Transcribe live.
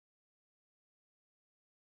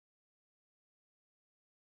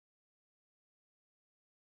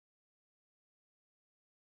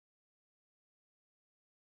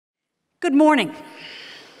Good morning.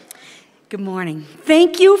 Good morning.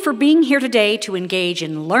 Thank you for being here today to engage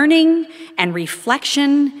in learning and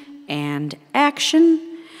reflection and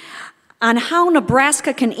action on how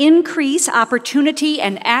Nebraska can increase opportunity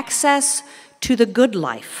and access to the good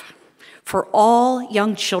life for all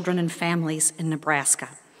young children and families in Nebraska.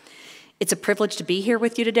 It's a privilege to be here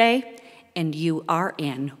with you today, and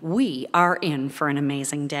we are in for an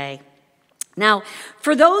amazing day. Now,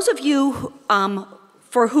 for those of you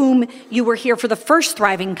for whom you were here for the first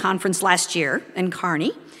Thriving Conference last year in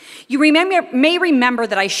Kearney, you may remember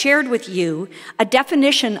that I shared with you a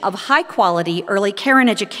definition of high-quality early care and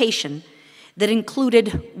education that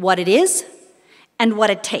included what it is and what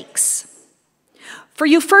it takes. For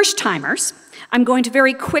you first-timers, I'm going to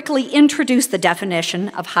very quickly introduce the definition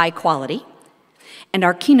of high quality, and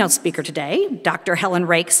our keynote speaker today, Dr. Helen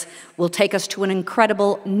Rakes, will take us to an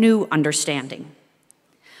incredible new understanding.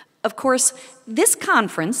 Of course, this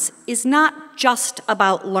conference is not just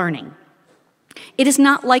about learning. It is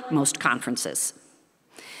not like most conferences.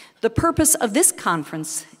 The purpose of this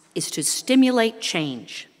conference is to stimulate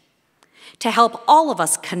change, to help all of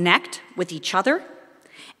us connect with each other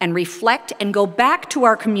and reflect and go back to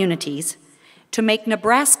our communities to make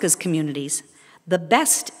Nebraska's communities the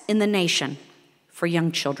best in the nation for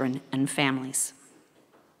young children and families.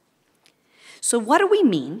 So what do we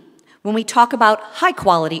mean when we talk about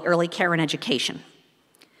high-quality early care and education?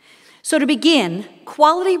 So to begin,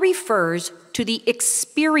 quality refers to the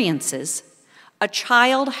experiences a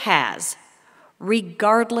child has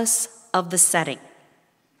regardless of the setting.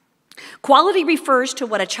 Quality refers to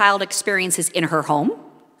what a child experiences in her home,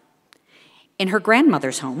 in her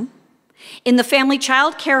grandmother's home, in the family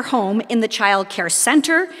child care home, in the child care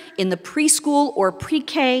center, in the preschool or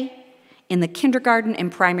pre-K, in the kindergarten and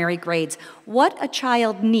primary grades. What a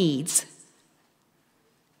child needs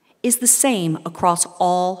is the same across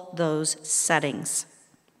all those settings.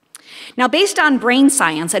 Now, based on brain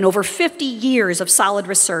science and over 50 years of solid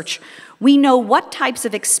research, we know what types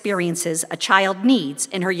of experiences a child needs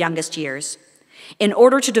in her youngest years in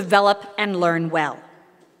order to develop and learn well.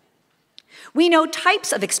 We know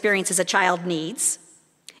types of experiences a child needs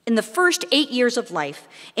in the first 8 years of life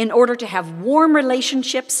in order to have warm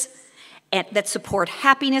relationships that support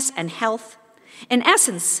happiness and health. In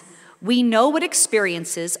essence, we know what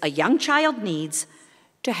experiences a young child needs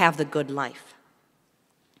to have the good life.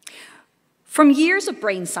 From years of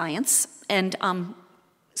brain science and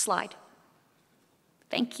slide.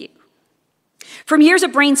 Thank you. From years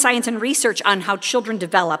of brain science and research on how children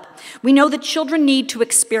develop, we know that children need to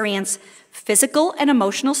experience physical and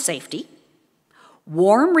emotional safety,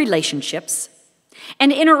 warm relationships,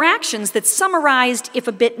 and interactions that, summarized, if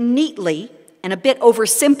a bit neatly and a bit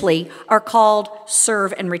oversimply, are called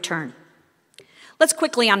serve and return. Let's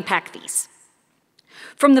quickly unpack these.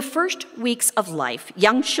 From the first weeks of life,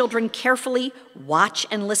 young children carefully watch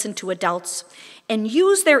and listen to adults and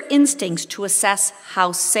use their instincts to assess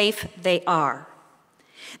how safe they are.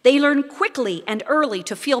 They learn quickly and early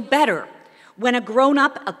to feel better when a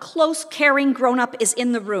grown-up, a close, caring grown-up, is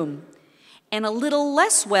in the room, and a little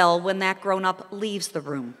less well when that grown-up leaves the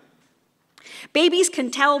room. Babies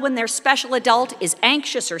can tell when their special adult is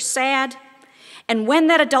anxious or sad, and when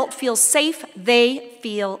that adult feels safe, they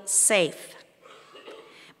feel safe.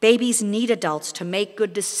 Babies need adults to make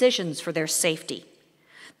good decisions for their safety.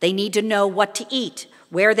 They need to know what to eat,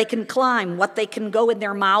 where they can climb, what they can go in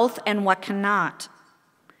their mouth, and what cannot.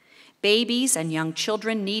 Babies and young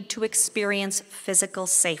children need to experience physical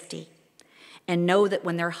safety and know that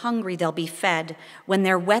when they're hungry, they'll be fed, when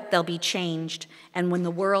they're wet, they'll be changed, and when the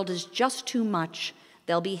world is just too much,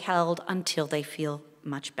 they'll be held until they feel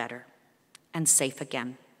much better and safe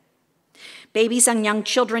again. Babies and young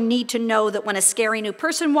children need to know that when a scary new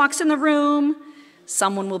person walks in the room,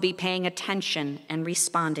 someone will be paying attention and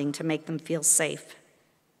responding to make them feel safe.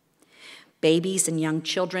 Babies and young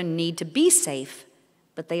children need to be safe,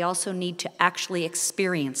 but they also need to actually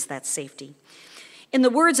experience that safety. In the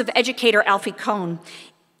words of educator Alfie Kohn,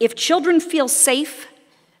 if children feel safe,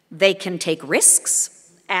 they can take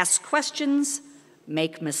risks, ask questions,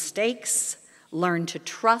 make mistakes, learn to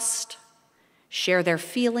trust, share their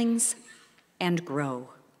feelings, and grow.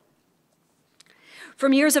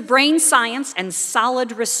 From years of brain science and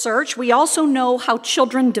solid research, we also know how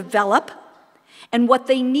children develop, and what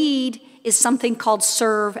they need is something called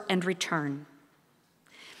serve and return.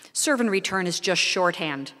 Serve and return is just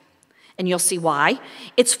shorthand, and you'll see why.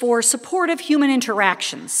 It's for supportive human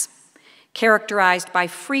interactions, characterized by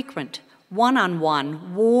frequent,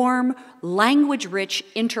 one-on-one, warm, language-rich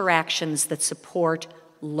interactions that support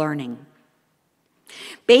learning.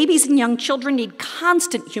 Babies and young children need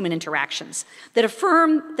constant human interactions that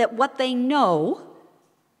affirm that what they know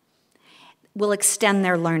will extend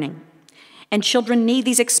their learning. And children need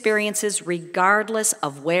these experiences regardless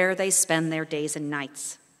of where they spend their days and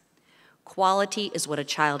nights. Quality is what a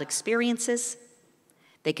child experiences.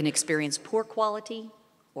 They can experience poor quality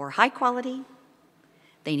or high quality.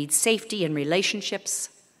 They need safety in relationships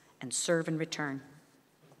and serve in return.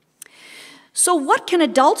 So what can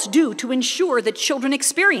adults do to ensure that children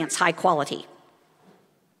experience high quality?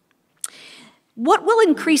 What will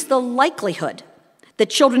increase the likelihood that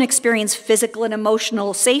children experience physical and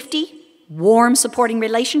emotional safety, warm, supporting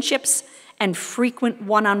relationships, and frequent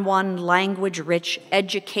one-on-one, language-rich,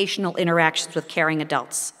 educational interactions with caring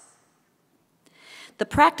adults? The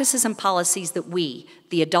practices and policies that we,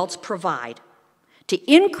 the adults, provide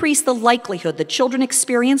to increase the likelihood that children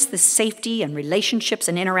experience the safety and relationships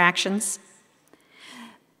and interactions,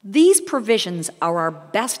 these provisions are our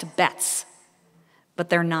best bets, but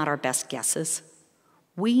they're not our best guesses.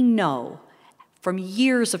 We know from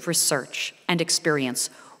years of research and experience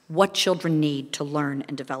what children need to learn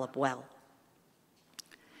and develop well.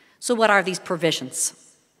 So what are these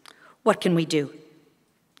provisions? What can we do?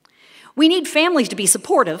 We need families to be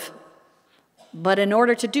supportive, but in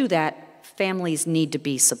order to do that, families need to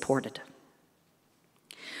be supported.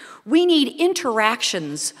 We need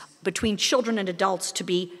interactions between children and adults to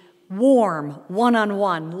be warm,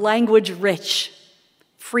 one-on-one, language-rich,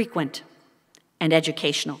 frequent, and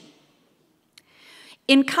educational.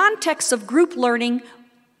 In contexts of group learning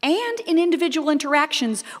and in individual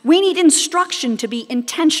interactions, we need instruction to be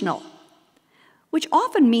intentional, which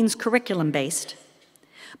often means curriculum-based,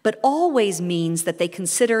 but always means that they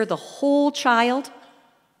consider the whole child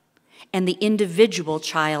and the individual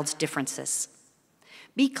child's differences.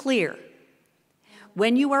 Be clear,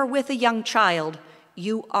 when you are with a young child,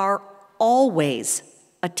 you are always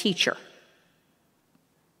a teacher.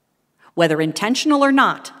 Whether intentional or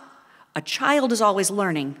not, a child is always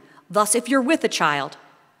learning. Thus, if you're with a child,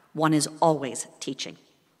 one is always teaching.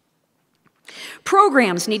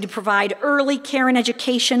 Programs need to provide early care and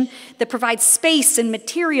education that provides space and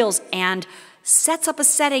materials and sets up a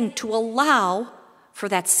setting to allow for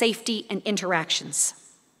that safety and interactions.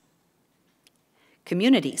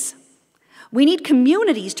 Communities. We need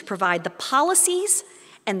communities to provide the policies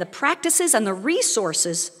and the practices and the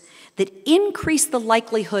resources that increase the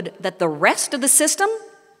likelihood that the rest of the system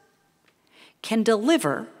can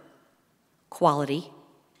deliver quality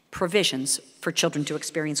provisions for children to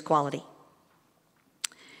experience quality.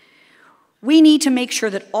 We need to make sure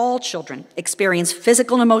that all children experience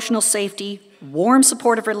physical and emotional safety, warm,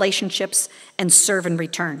 supportive relationships, and serve in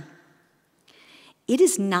return. It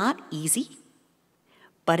is not easy,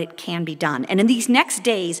 but it can be done. And in these next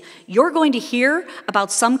days, you're going to hear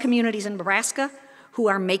about some communities in Nebraska who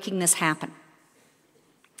are making this happen.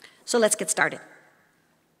 So let's get started.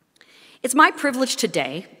 It's my privilege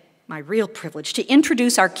today, my real privilege, to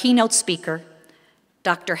introduce our keynote speaker,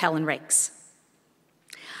 Dr. Helen Rakes.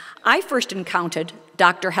 I first encountered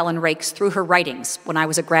Dr. Helen Rakes through her writings when I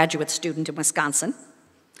was a graduate student in Wisconsin.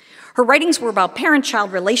 Her writings were about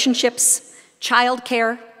parent-child relationships, child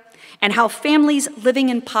care, and how families living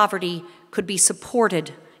in poverty could be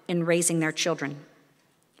supported in raising their children.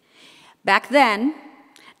 Back then,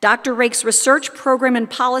 Dr. Rakes' research, program, and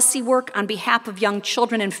policy work on behalf of young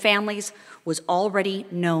children and families was already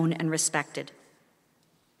known and respected.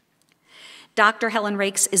 Dr. Helen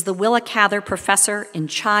Rakes is the Willa Cather Professor in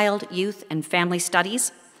Child, Youth, and Family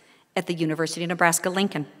Studies at the University of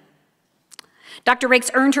Nebraska-Lincoln. Dr.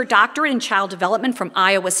 Rakes earned her doctorate in child development from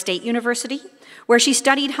Iowa State University, where she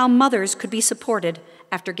studied how mothers could be supported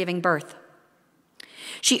after giving birth.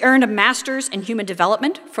 She earned a master's in human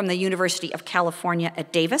development from the University of California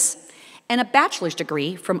at Davis and a bachelor's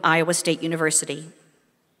degree from Iowa State University.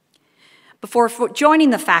 Before joining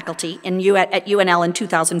the faculty at UNL in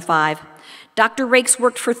 2005, Dr. Rakes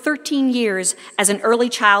worked for 13 years as an early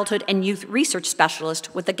childhood and youth research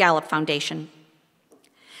specialist with the Gallup Foundation.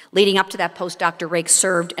 Leading up to that post, Dr. Rakes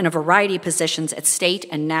served in a variety of positions at state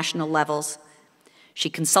and national levels. She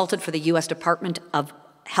consulted for the U.S. Department of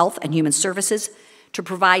Health and Human Services to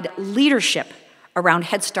provide leadership around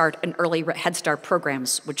Head Start and early Head Start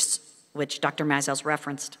programs, which Dr. Mazels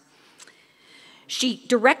referenced. She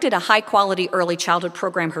directed a high-quality early childhood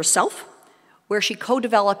program herself, where she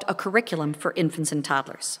co-developed a curriculum for infants and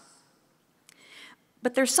toddlers.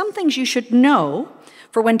 But there's some things you should know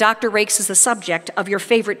for when Dr. Rakes is the subject of your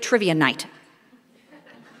favorite trivia night.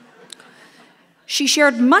 She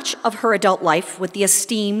shared much of her adult life with the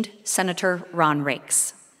esteemed Senator Ron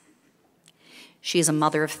Rakes. She is a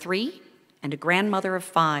mother of 3 and a grandmother of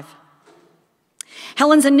 5.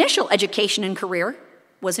 Helen's initial education and career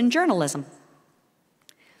was in journalism.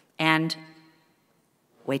 And,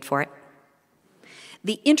 wait for it,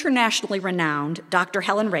 the internationally renowned Dr.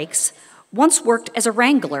 Helen Rakes once worked as a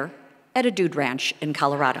wrangler at a dude ranch in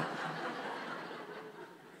Colorado.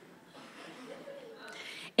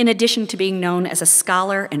 In addition to being known as a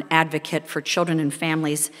scholar and advocate for children and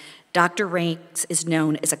families, Dr. Rakes is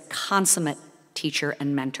known as a consummate teacher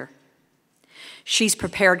and mentor. She's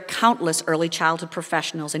prepared countless early childhood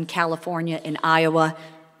professionals in California, in Iowa,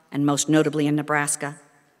 and most notably in Nebraska.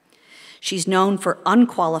 She's known for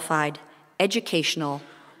unqualified, educational,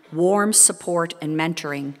 warm support and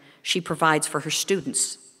mentoring she provides for her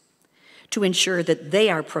students to ensure that they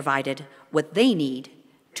are provided what they need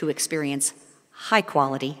to experience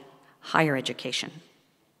high-quality higher education.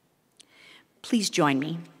 Please join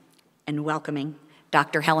me in welcoming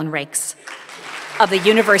Dr. Helen Rakes of the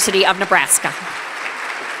University of Nebraska.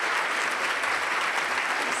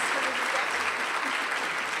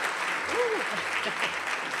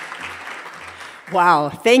 Wow,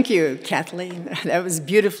 thank you, Kathleen. That was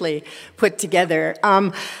beautifully put together.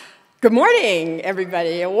 Good morning,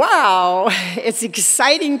 everybody. Wow, it's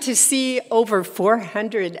exciting to see over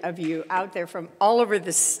 400 of you out there from all over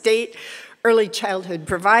the state, early childhood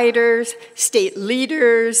providers, state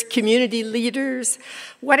leaders, community leaders.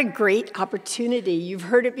 What a great opportunity. You've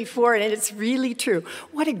heard it before, and it's really true.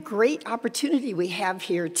 What a great opportunity we have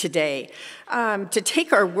here today to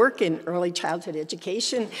take our work in early childhood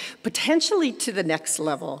education potentially to the next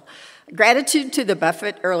level. Gratitude to the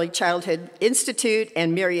Buffett Early Childhood Institute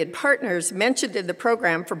and myriad partners mentioned in the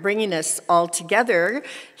program for bringing us all together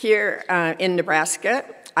here in Nebraska.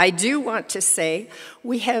 I do want to say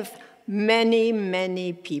we have many,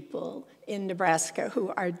 many people in Nebraska who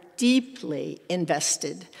are deeply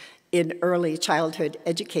invested in early childhood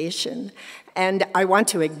education. And I want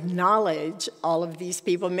to acknowledge all of these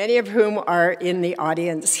people, many of whom are in the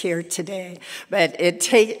audience here today. But it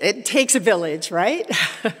takes a village, right?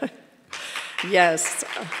 Yes.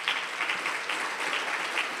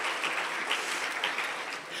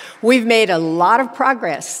 We've made a lot of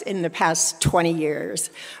progress in the past 20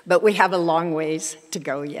 years, but we have a long ways to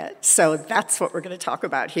go yet. So that's what we're going to talk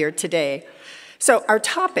about here today. So our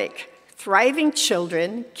topic, thriving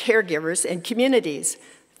children, caregivers, and communities.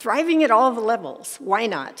 Thriving at all the levels, why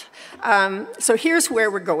not? So here's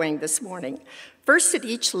where we're going this morning. First, at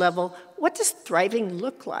each level, what does thriving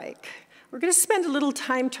look like? We're going to spend a little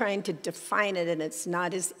time trying to define it, and it's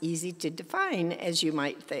not as easy to define as you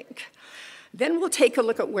might think. Then we'll take a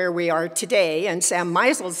look at where we are today, and Sam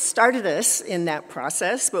Meisel started us in that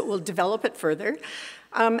process, but we'll develop it further,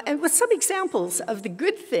 and with some examples of the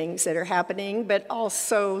good things that are happening, but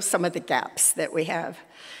also some of the gaps that we have.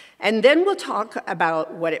 And then we'll talk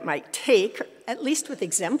about what it might take, at least with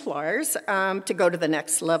exemplars, to go to the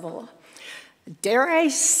next level. Dare I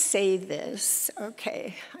say this?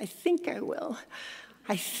 Okay, I think I will.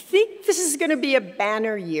 I think this is going to be a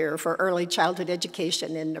banner year for early childhood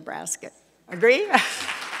education in Nebraska. Agree?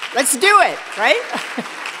 Let's do it, right?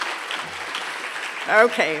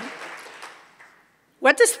 Okay.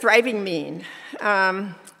 What does thriving mean?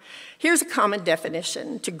 Here's a common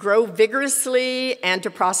definition: to grow vigorously and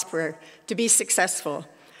to prosper, to be successful.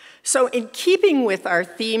 So in keeping with our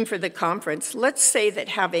theme for the conference, let's say that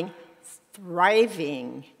having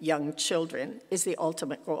thriving young children is the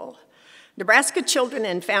ultimate goal. Nebraska Children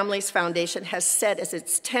and Families Foundation has set as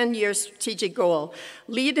its 10-year strategic goal,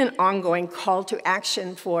 lead an ongoing call to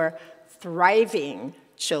action for thriving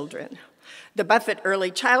children. The Buffett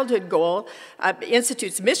Early Childhood Goal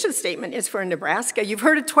Institute's mission statement is for Nebraska. You've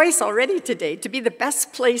heard it twice already today, to be the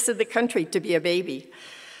best place in the country to be a baby.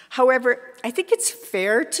 However, I think it's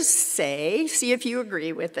fair to say, see if you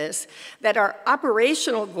agree with this, that our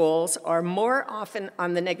operational goals are more often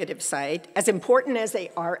on the negative side, as important as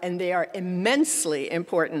they are, and they are immensely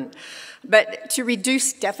important, but to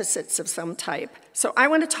reduce deficits of some type. So I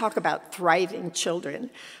want to talk about thriving children.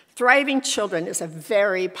 Thriving children is a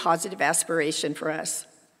very positive aspiration for us.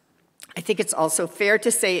 I think it's also fair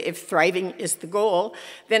to say if thriving is the goal,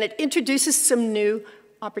 then it introduces some new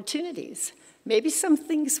opportunities. Maybe some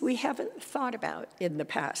things we haven't thought about in the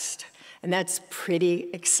past, and that's pretty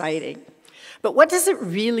exciting. But what does it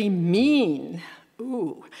really mean?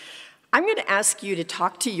 Ooh, I'm going to ask you to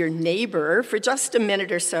talk to your neighbor for just a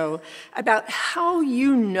minute or so about how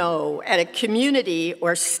you know at a community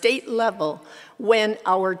or state level when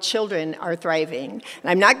our children are thriving. And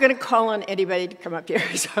I'm not going to call on anybody to come up here,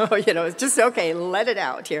 so, it's just okay, let it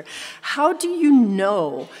out here. How do you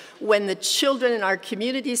know when the children in our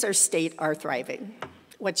communities or state are thriving?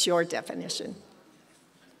 What's your definition?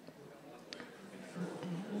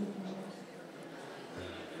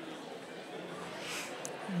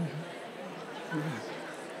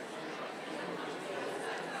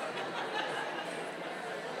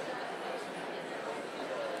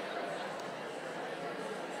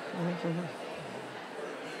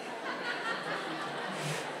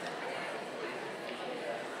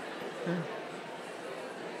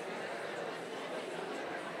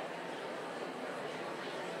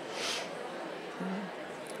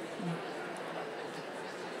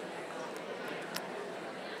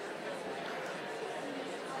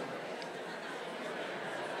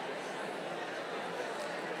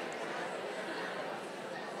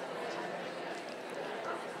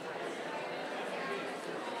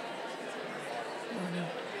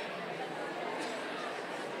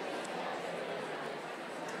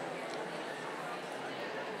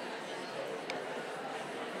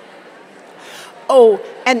 Oh,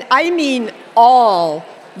 and I mean all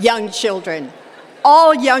young children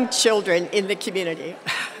in the community.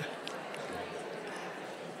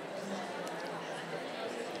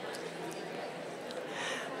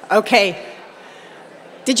 Okay,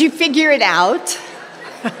 did you figure it out?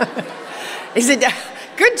 Is it,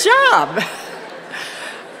 good job.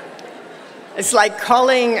 It's like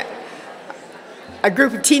calling a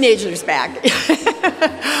group of teenagers back.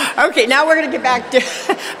 Okay, now we're going to get back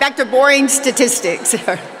to boring statistics.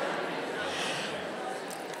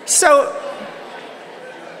 So,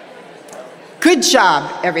 good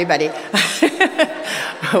job, everybody.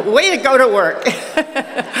 Way to go to work.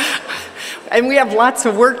 And we have lots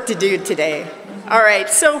of work to do today. All right,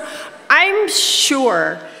 so I'm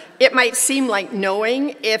sure it might seem like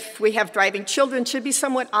knowing if we have driving children should be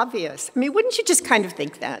somewhat obvious. I mean, wouldn't you just kind of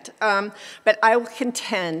think that? But I will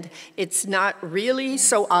contend it's not really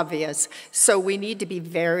so obvious, so we need to be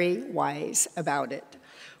very wise about it.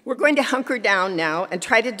 We're going to hunker down now and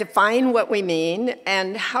try to define what we mean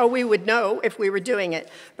and how we would know if we were doing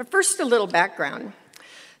it. But first, a little background.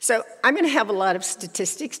 So I'm going to have a lot of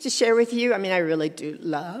statistics to share with you. I mean, I really do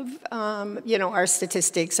love, our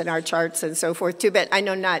statistics and our charts and so forth too, but I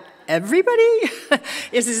know not everybody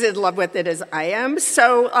is as in love with it as I am.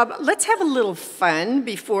 So let's have a little fun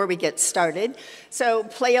before we get started. So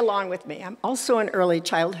play along with me. I'm also an early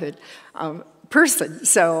childhood person,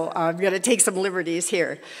 so I'm going to take some liberties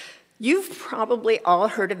here. You've probably all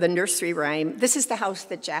heard of the nursery rhyme, "This is the house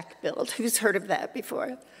that Jack built." Who's heard of that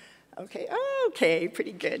before? Okay,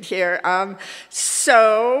 pretty good here.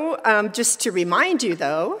 Just to remind you,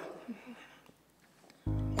 though,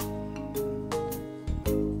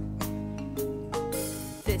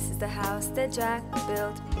 this is the house that Jack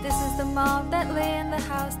built. This is the malt that lay in the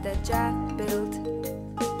house that Jack built.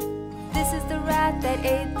 This is the rat that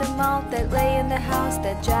ate the malt that lay in the house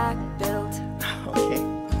that Jack built. Okay.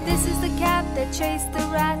 This is the cat that chased the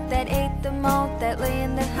rat that ate the malt that lay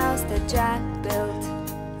in the house that Jack built.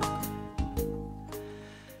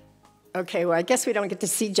 Okay, well, I guess we don't get to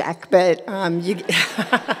see Jack, but you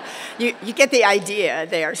get the idea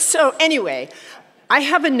there. So anyway, I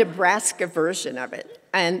have a Nebraska version of it,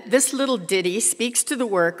 and this little ditty speaks to the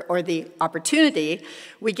work or the opportunity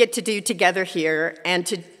we get to do together here and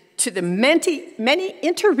to the many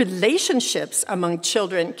interrelationships among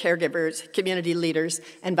children, caregivers, community leaders,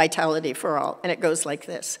 and vitality for all. And it goes like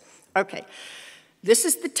this. Okay, this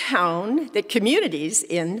is the town that communities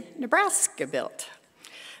in Nebraska built.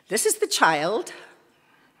 This is the child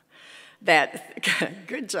that,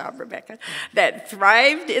 good job, Rebecca, that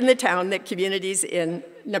thrived in the town that communities in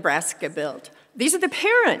Nebraska built. These are the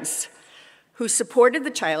parents who supported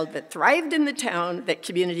the child that thrived in the town that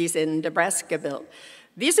communities in Nebraska built.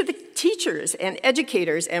 These are the teachers and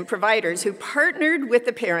educators and providers who partnered with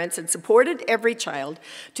the parents and supported every child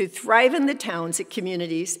to thrive in the towns that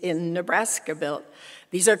communities in Nebraska built.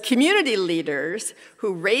 These are community leaders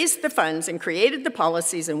who raised the funds and created the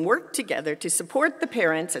policies and worked together to support the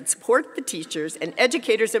parents and support the teachers and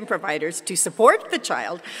educators and providers to support the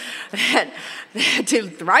child to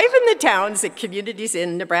thrive in the towns that communities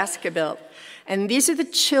in Nebraska built. And these are the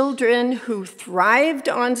children who thrived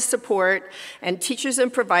on support and teachers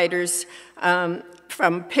and providers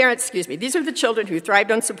from parents, these are the children who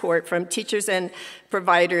thrived on support from teachers and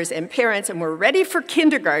providers and parents and were ready for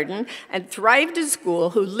kindergarten and thrived in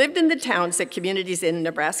school, who lived in the towns that communities in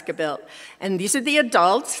Nebraska built. And these are the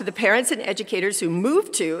adults, the parents and educators who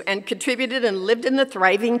moved to and contributed and lived in the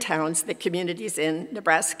thriving towns that communities in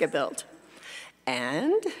Nebraska built.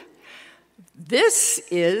 And this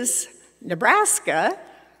is Nebraska,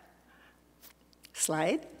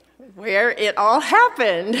 slide, where it all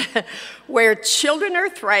happened, where children are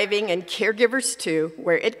thriving and caregivers too,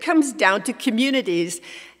 where it comes down to communities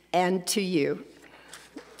and to you.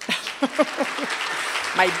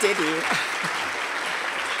 My ditty.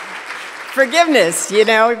 Forgiveness, you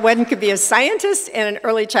know, one could be a scientist and an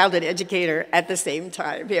early childhood educator at the same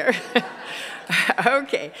time here.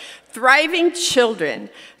 Okay, thriving children,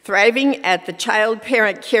 thriving at the child,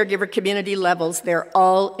 parent, caregiver, community levels, they're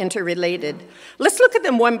all interrelated. Let's look at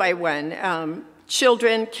them one by one.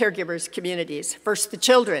 Children, caregivers, communities. First, the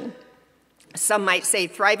children. Some might say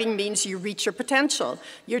thriving means you reach your potential,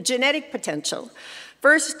 your genetic potential.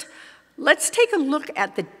 First, let's take a look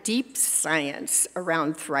at the deep science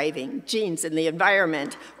around thriving, genes in the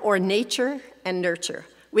environment, or nature and nurture.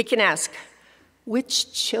 We can ask,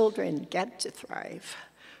 which children get to thrive?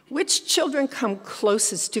 Which children come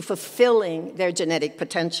closest to fulfilling their genetic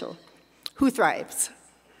potential? Who thrives?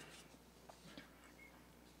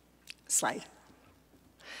 Slide.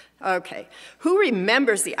 Okay, who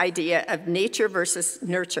remembers the idea of nature versus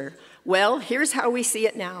nurture? Well, here's how we see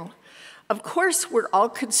it now. Of course, we're all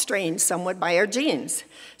constrained somewhat by our genes.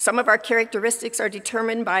 Some of our characteristics are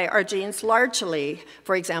determined by our genes largely.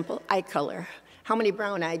 For example, eye color. How many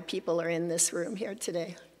brown-eyed people are in this room here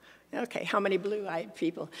today? Okay, how many blue-eyed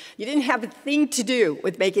people? You didn't have a thing to do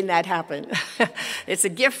with making that happen. It's a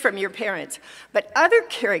gift from your parents. But other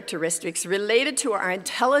characteristics related to our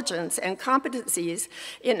intelligence and competencies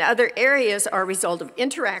in other areas are a result of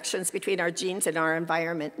interactions between our genes and our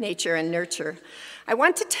environment, nature and nurture. I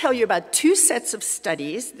want to tell you about two sets of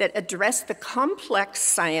studies that address the complex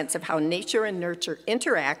science of how nature and nurture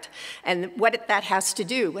interact and what that has to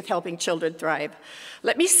do with helping children thrive.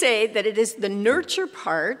 Let me say that it is the nurture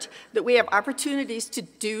part that we have opportunities to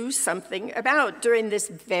do something about during this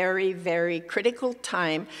very, very critical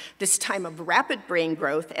time, this time of rapid brain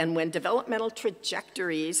growth and when developmental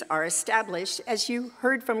trajectories are established, as you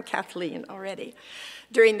heard from Kathleen already,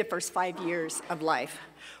 during the first 5 years of life.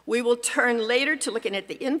 We will turn later to looking at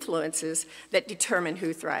the influences that determine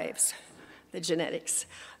who thrives, the genetics.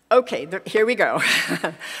 Okay, here we go.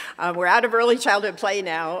 We're out of early childhood play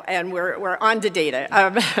now, and we're on to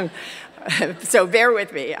data. So bear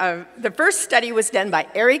with me. The first study was done by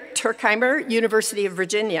Eric Turkheimer, University of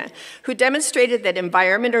Virginia, who demonstrated that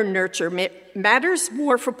environment or nurture matters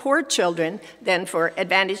more for poor children than for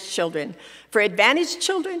advantaged children. For advantaged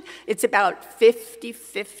children, it's about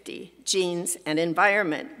 50-50 genes and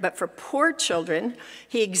environment. But for poor children,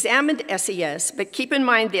 he examined SES, but keep in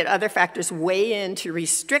mind that other factors weigh in to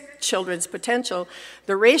restrict children's potential.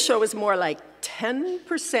 The ratio was more like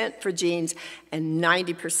 10% for genes and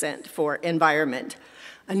 90% for environment.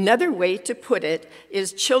 Another way to put it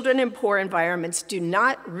is children in poor environments do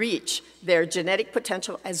not reach their genetic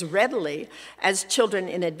potential as readily as children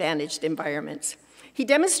in advantaged environments. He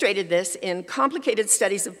demonstrated this in complicated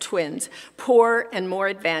studies of twins, poor and more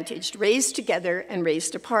advantaged, raised together and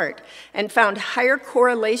raised apart, and found higher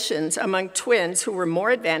correlations among twins who were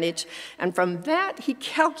more advantaged, and from that he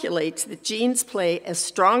calculates that genes play a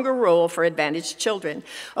stronger role for advantaged children.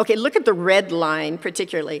 Okay, look at the red line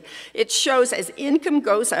particularly. It shows as income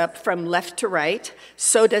goes up from left to right,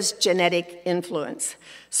 so does genetic influence.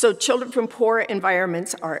 So children from poor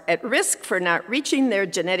environments are at risk for not reaching their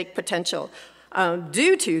genetic potential,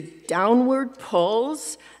 due to downward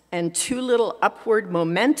pulls and too little upward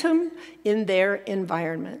momentum in their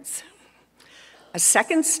environments. A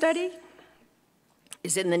second study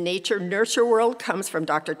is in the nature-nurture world, comes from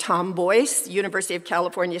Dr. Tom Boyce, University of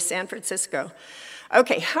California, San Francisco.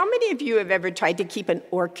 Okay, how many of you have ever tried to keep an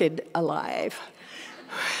orchid alive?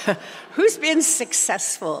 Who's been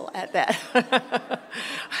successful at that?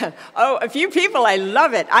 Oh, a few people, I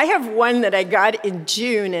love it. I have one that I got in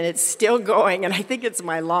June and it's still going, and I think it's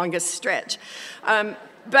my longest stretch.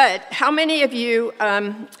 But how many of you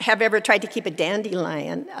have ever tried to keep a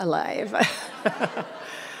dandelion alive?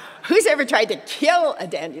 Who's ever tried to kill a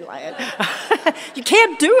dandelion? You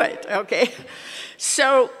can't do it, okay?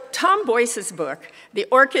 So Tom Boyce's book, The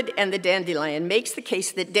Orchid and the Dandelion, makes the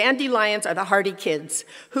case that dandelions are the hardy kids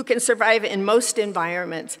who can survive in most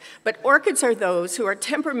environments, but orchids are those who are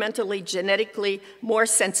temperamentally, genetically more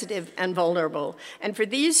sensitive and vulnerable. And for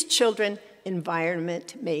these children,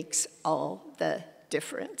 environment makes all the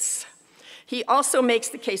difference. He also makes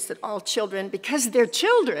the case that all children, because they're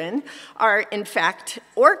children, are in fact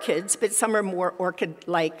orchids, but some are more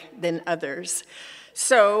orchid-like than others.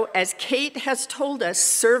 So, as Kate has told us,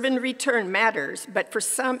 serve and return matters, but for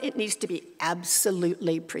some it needs to be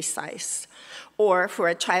absolutely precise. Or for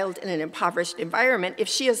a child in an impoverished environment, if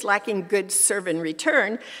she is lacking good serve and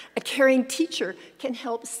return, a caring teacher can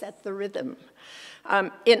help set the rhythm.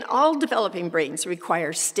 In all developing brains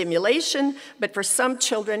require stimulation, but for some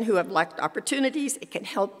children who have lacked opportunities, it can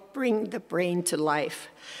help bring the brain to life.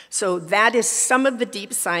 So that is some of the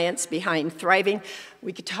deep science behind thriving.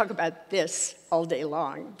 We could talk about this all day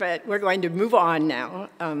long, but we're going to move on now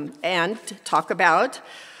and talk about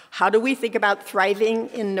how do we think about thriving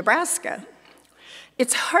in Nebraska.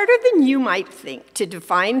 It's harder than you might think to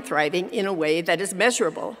define thriving in a way that is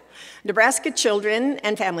measurable. Nebraska Children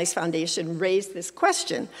and Families Foundation raised this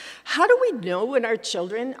question: how do we know when our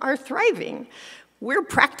children are thriving? We're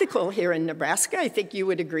practical here in Nebraska, I think you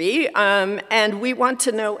would agree, and we want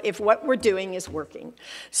to know if what we're doing is working.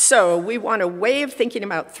 So we want a way of thinking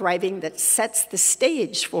about thriving that sets the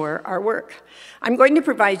stage for our work. I'm going to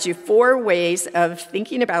provide you 4 ways of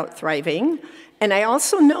thinking about thriving, and I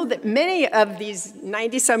also know that many of these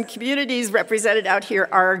 90-some communities represented out here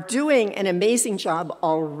are doing an amazing job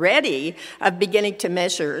already of beginning to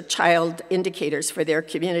measure child indicators for their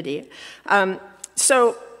community.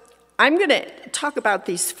 So I'm going to talk about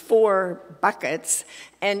these 4 buckets,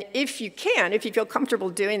 and if you feel comfortable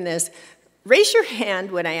doing this, raise your hand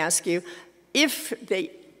when I ask you if the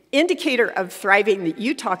indicator of thriving that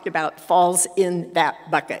you talked about falls in that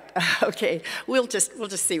bucket. Okay, we'll just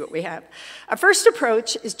see what we have. A first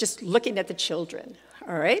approach is just looking at the children.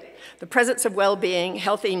 All right? The presence of well-being,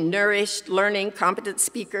 healthy, nourished, learning, competent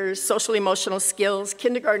speakers, social-emotional skills,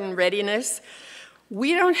 kindergarten readiness.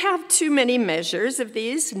 We don't have too many measures of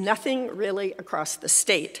these, nothing really across the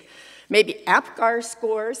state. Maybe APGAR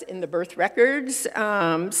scores in the birth records,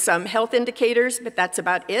 some health indicators, but that's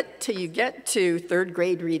about it till you get to 3rd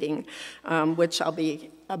grade reading, which I'll be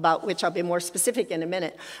more specific in a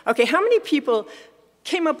minute. Okay, how many people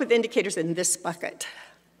came up with indicators in this bucket?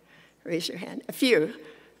 Raise your hand. A few.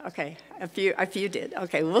 Okay, a few did.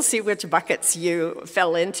 Okay, we'll see which buckets you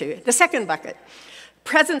fell into. The second bucket.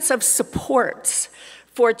 Presence of supports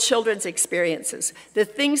for children's experiences, the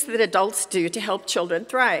things that adults do to help children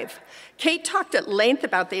thrive. Kate talked at length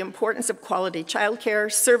about the importance of quality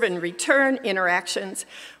childcare, serve and return interactions.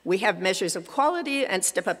 We have measures of quality and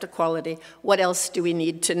step up to quality. What else do we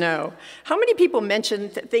need to know? How many people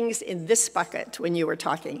mentioned things in this bucket when you were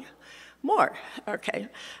talking? More, okay.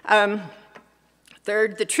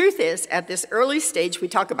 Third, the truth is, at this early stage, we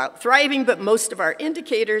talk about thriving, but most of our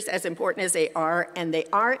indicators, as important as they are, and they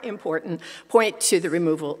are important, point to the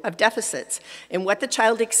removal of deficits in what the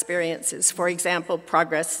child experiences. For example,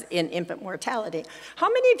 progress in infant mortality. How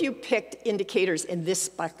many of you picked indicators in this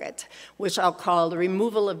bucket, which I'll call the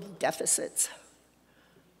removal of deficits?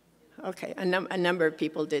 Okay, a number of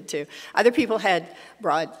people did too. Other people had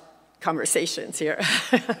broad conversations here.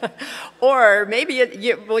 Or maybe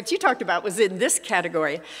what you talked about was in this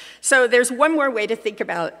category. So there's one more way to think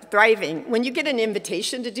about thriving. When you get an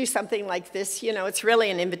invitation to do something like this, it's really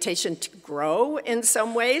an invitation to grow in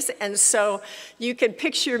some ways. And so you can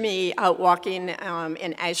picture me out walking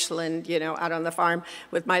in Ashland, out on the farm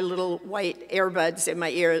with my little white earbuds in my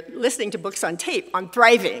ear, listening to books on tape on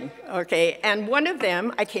thriving, okay? And one of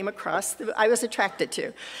them I came across, I was attracted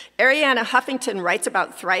to. Arianna Huffington writes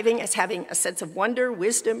about thriving as having a sense of wonder,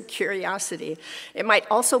 wisdom, curiosity. It might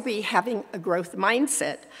also be having a growth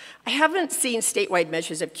mindset. I haven't seen statewide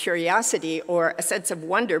measures of curiosity or a sense of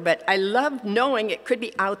wonder, but I love knowing it could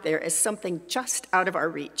be out there as something just out of our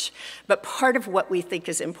reach, but part of what we think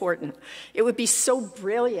is important. It would be so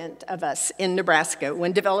brilliant of us in Nebraska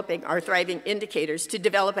when developing our thriving indicators to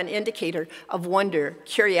develop an indicator of wonder,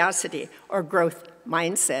 curiosity, or growth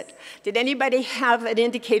mindset. Did anybody have an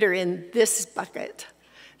indicator in this bucket?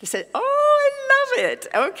 They said, oh, I love it.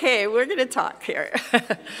 Okay, we're going to talk here.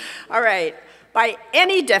 All right. By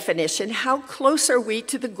any definition, how close are we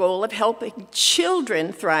to the goal of helping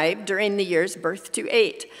children thrive during the years birth to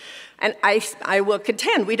 8? And I will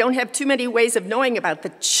contend we don't have too many ways of knowing about the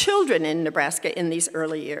children in Nebraska in these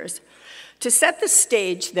early years. To set the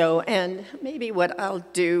stage, though, and maybe what I'll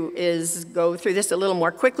do is go through this a little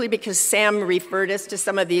more quickly because Sam referred us to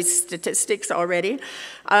some of these statistics already.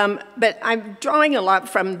 But I'm drawing a lot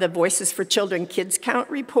from the Voices for Children Kids Count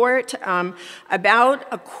report. About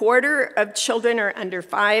a quarter of children are under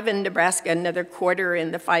 5 in Nebraska, another quarter in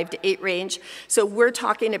the 5 to 8 range. So we're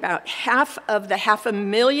talking about half of the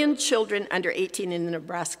 500,000 children under 18 in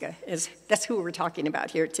Nebraska. That's who we're talking about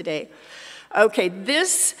here today. Okay,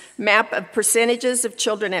 this map of percentages of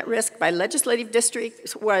children at risk by legislative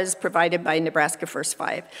district was provided by Nebraska First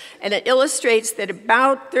 5, and it illustrates that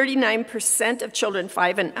about 39% of children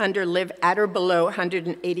 5 and under live at or below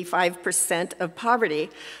 185% of poverty,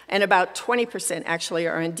 and about 20% actually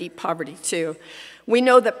are in deep poverty too. We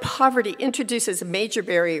know that poverty introduces major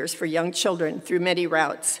barriers for young children through many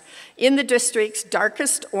routes. In the districts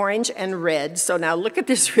darkest orange and red, so now look at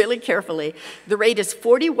this really carefully, the rate is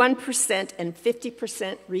 41% and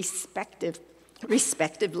 50%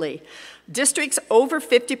 respectively. Districts over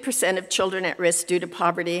 50% of children at risk due to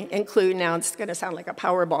poverty include, now it's going to sound like a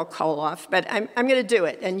Powerball call-off, but I'm going to do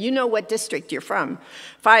it, and you know what district you're from.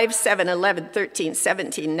 5, 7, 11, 13,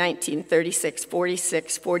 17, 19, 36,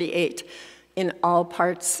 46, 48, in all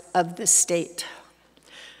parts of the state.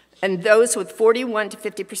 And those with 41 to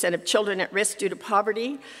 50% of children at risk due to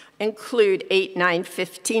poverty include 8, 9,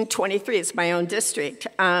 15, 23, it's my own district,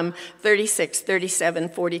 36, 37,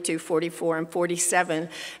 42, 44, and 47.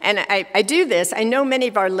 And I do this, I know many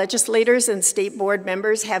of our legislators and state board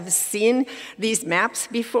members have seen these maps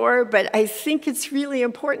before, but I think it's really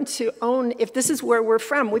important to own, if this is where we're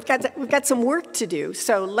from, we've got some work to do,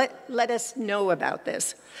 so let us know about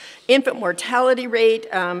this. Infant mortality rate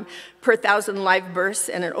per 1,000 live births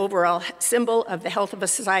and an overall symbol of the health of a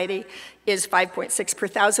society is 5.6 per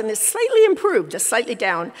 1,000. It's slightly improved, it's slightly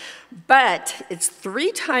down, but it's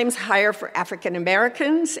 3 times higher for African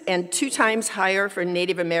Americans and 2 times higher for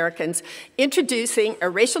Native Americans, introducing a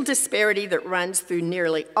racial disparity that runs through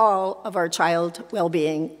nearly all of our child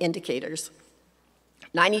well-being indicators.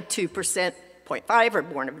 92.5% are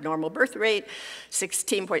born of normal birth rate,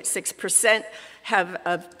 16.6%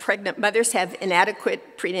 of pregnant mothers have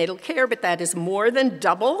inadequate prenatal care, but that is more than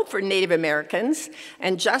double for Native Americans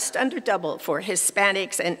and just under double for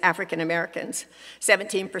Hispanics and African Americans.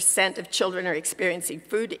 17% of children are experiencing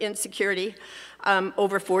food insecurity.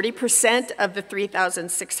 Over 40% of the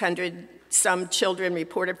 3,600 some children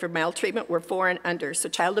reported for maltreatment were 4 and under, so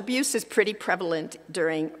child abuse is pretty prevalent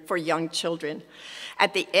for young children.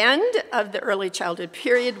 At the end of the early childhood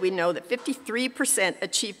period, we know that 53%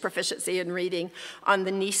 achieve proficiency in reading on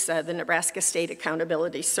the NESA, the Nebraska State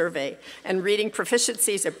Accountability Survey, and reading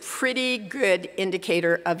proficiency is a pretty good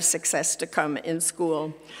indicator of success to come in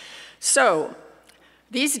school. So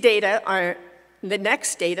these data are the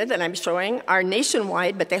next data that I'm showing are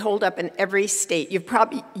nationwide, but they hold up in every state.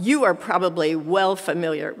 You are probably well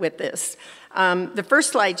familiar with this. The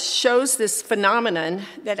first slide shows this phenomenon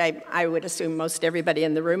that I would assume most everybody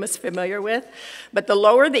in the room is familiar with, but the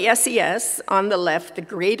lower the SES on the left, the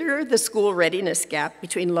greater the school readiness gap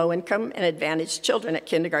between low-income and advantaged children at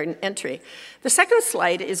kindergarten entry. The second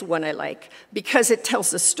slide is one I like because it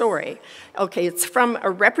tells a story. Okay, it's from a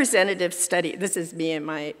representative study. This is me and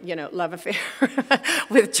my, love affair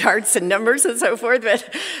with charts and numbers and so forth,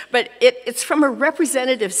 but it's from a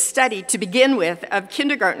representative study to begin with of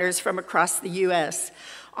kindergartners from across the U.S.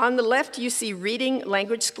 On the left, you see reading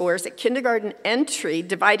language scores at kindergarten entry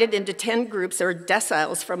divided into 10 groups or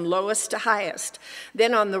deciles from lowest to highest.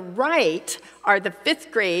 Then on the right are the 5th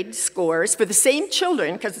grade scores for the same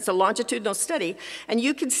children, because it's a longitudinal study, and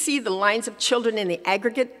you can see the lines of children in the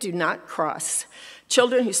aggregate do not cross.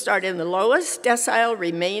 Children who start in the lowest decile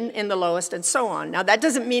remain in the lowest, and so on. Now, that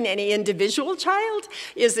doesn't mean any individual child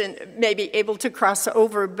isn't maybe able to cross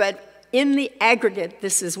over, but in the aggregate,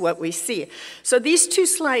 this is what we see. So these 2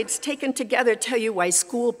 slides taken together tell you why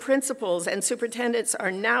school principals and superintendents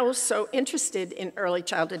are now so interested in early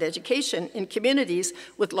childhood education in communities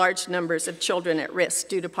with large numbers of children at risk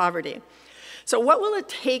due to poverty. So what will it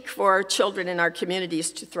take for our children in our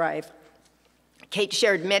communities to thrive? Kate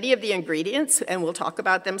shared many of the ingredients, and we'll talk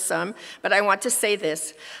about them some, but I want to say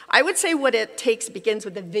this. I would say what it takes begins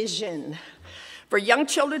with a vision. For young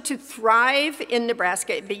children to thrive in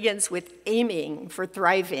Nebraska, it begins with aiming for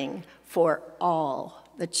thriving for all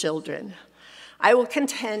the children. I will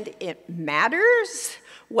contend it matters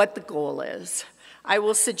what the goal is. I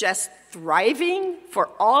will suggest thriving for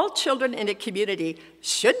all children in a community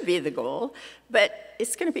should be the goal, but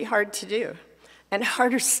it's going to be hard to do, and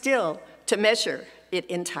harder still to measure it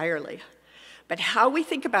entirely. But how we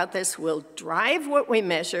think about this will drive what we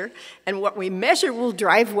measure, and what we measure will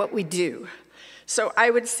drive what we do. So I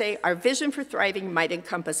would say our vision for thriving might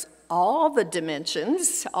encompass all the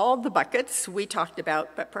dimensions, all the buckets we talked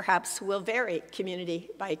about, but perhaps will vary community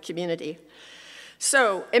by community.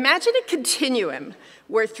 So imagine a continuum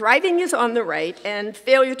where thriving is on the right and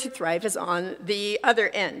failure to thrive is on the other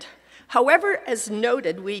end. However, as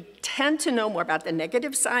noted, we tend to know more about the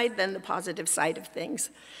negative side than the positive side of things.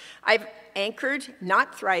 I've anchored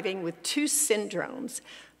not thriving with 2 syndromes,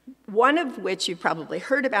 one of which you've probably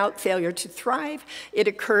heard about, failure to thrive. It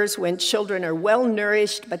occurs when children are well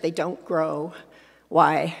nourished, but they don't grow.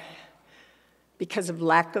 Why? Because of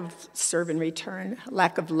lack of serve and return,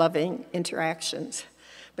 lack of loving interactions.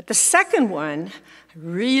 But the second one, I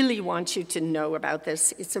really want you to know about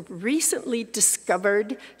this. It's a recently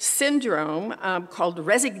discovered syndrome called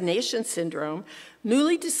resignation syndrome,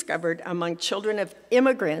 newly discovered among children of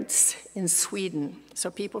immigrants in Sweden. So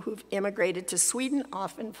people who've immigrated to Sweden,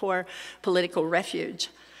 often for political refuge,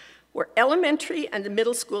 where elementary and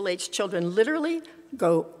middle school age children literally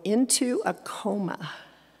go into a coma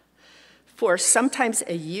for sometimes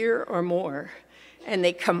a year or more, and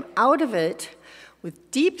they come out of it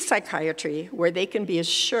with deep psychiatry where they can be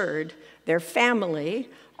assured their family,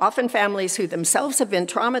 often families who themselves have been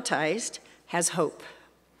traumatized, has hope.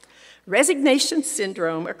 Resignation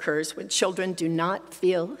syndrome occurs when children do not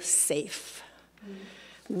feel safe.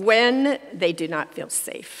 When they do not feel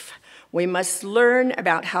safe, we must learn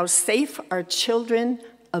about how safe our children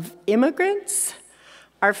of immigrants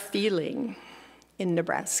are feeling in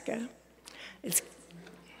Nebraska. It's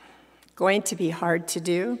going to be hard to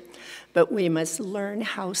do, but we must learn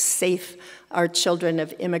how safe our children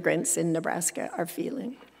of immigrants in Nebraska are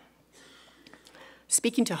feeling.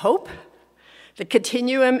 Speaking to hope, the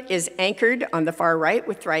continuum is anchored on the far right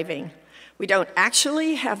with thriving. We don't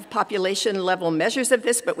actually have population-level measures of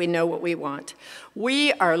this, but we know what we want.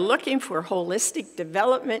 We are looking for holistic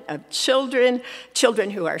development of children, children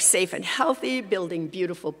who are safe and healthy, building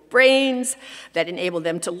beautiful brains that enable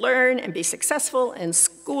them to learn and be successful in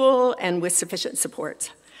school and with sufficient supports.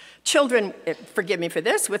 Children, forgive me for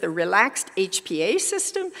this, with a relaxed HPA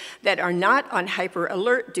system that are not on hyper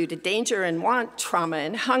alert due to danger and want, trauma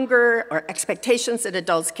and hunger, or expectations that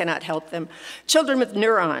adults cannot help them. Children with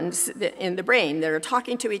neurons in the brain that are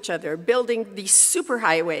talking to each other, building these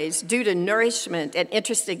superhighways due to nourishment and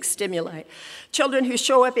interesting stimuli. Children who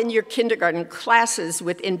show up in your kindergarten classes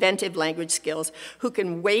with inventive language skills, who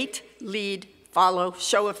can wait, lead, follow,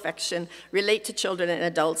 show affection, relate to children and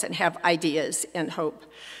adults, and have ideas and hope.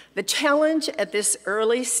 The challenge at this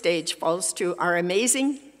early stage falls to our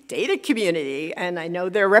amazing data community, and I know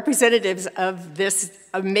there are representatives of this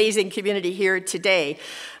amazing community here today,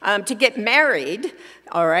 to get married,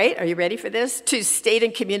 all right, are you ready for this? To state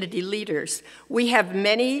and community leaders. We have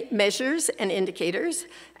many measures and indicators,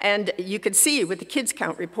 and you can see with the Kids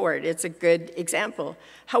Count report, it's a good example.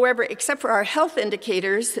 However, except for our health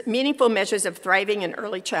indicators, meaningful measures of thriving in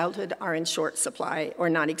early childhood are in short supply or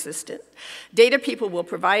non-existent. Data people will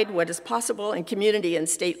provide what is possible, and community and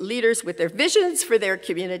state leaders with their visions for their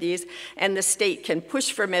communities, and the state can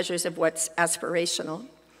push for measures of what's aspirational.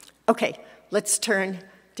 Okay, let's turn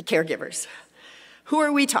to caregivers. Who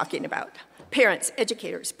are we talking about? Parents,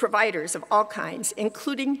 educators, providers of all kinds,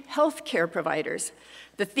 including healthcare providers.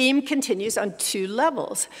 The theme continues on two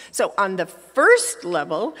levels. So on the first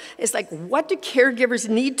level is like, what do caregivers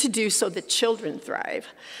need to do so that children thrive?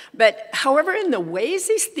 But however, in the ways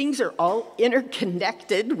these things are all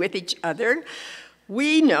interconnected with each other,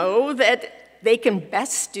 we know that they can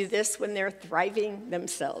best do this when they're thriving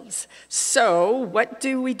themselves. So what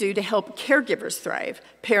do we do to help caregivers thrive?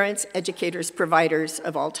 Parents, educators, providers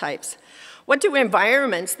of all types. What do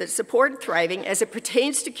environments that support thriving as it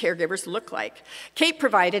pertains to caregivers look like? Kate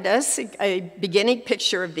provided us a beginning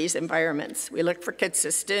picture of these environments. We look for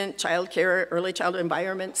consistent childcare, early childhood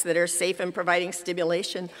environments that are safe and providing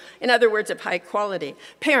stimulation. In other words, of high quality.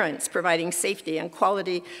 Parents providing safety and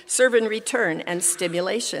quality, serve and return, and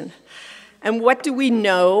stimulation. And what do we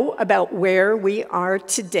know about where we are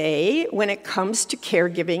today when it comes to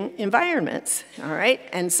caregiving environments? All right,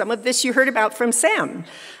 and some of this you heard about from Sam,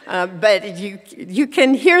 but you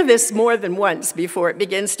can hear this more than once before it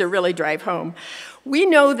begins to really drive home. We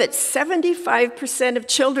know that 75% of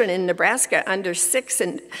children in Nebraska under 6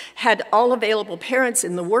 had all available parents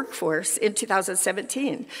in the workforce in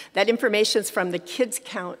 2017. That information is from the Kids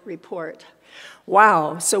Count report.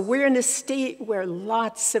 Wow, so we're in a state where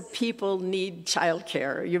lots of people need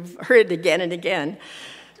childcare. You've heard it again and again.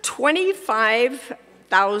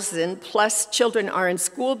 25,000 plus children are in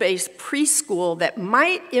school-based preschool that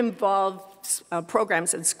might involve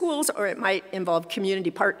programs in schools, or it might involve community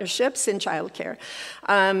partnerships in childcare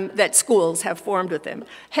that schools have formed with them.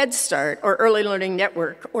 Head Start, or Early Learning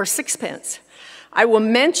Network, or Sixpence. I will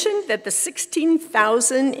mention that the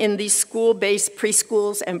 16,000 in these school-based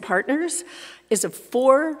preschools and partners is a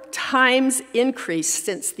 4 times increase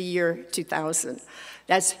since the year 2000.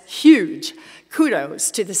 That's huge. Kudos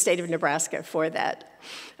to the state of Nebraska for that.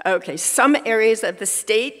 Okay, some areas of the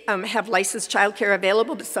state have licensed childcare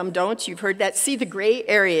available, but some don't. You've heard that. See the gray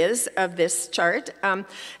areas of this chart. And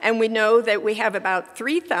we know that we have about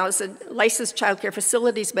 3,000 licensed childcare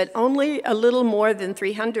facilities, but only a little more than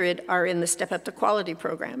 300 are in the Step Up to Quality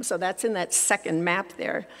program. So that's in that second map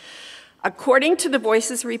there. According to the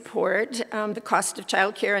Voices report, the cost of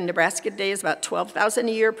childcare in Nebraska today is about $12,000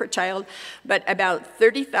 a year per child, but about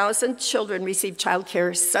 30,000 children receive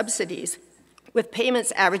childcare subsidies, with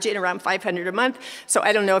payments averaging around $500 a month. So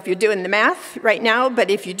I don't know if you're doing the math right now,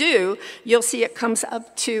 but if you do, you'll see it comes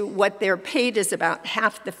up to what they're paid is about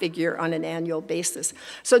half the figure on an annual basis.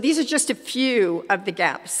 So these are just a few of the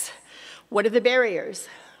gaps. What are the barriers?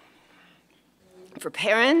 For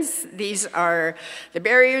parents, these are the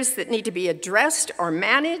barriers that need to be addressed or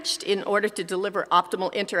managed in order to deliver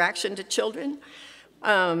optimal interaction to children.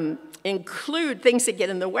 Include things that get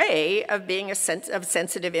in the way of being of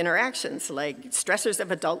sensitive interactions, like stressors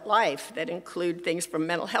of adult life that include things from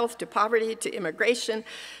mental health to poverty to immigration,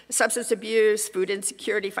 substance abuse, food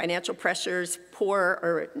insecurity, financial pressures, poor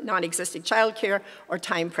or non-existent childcare, or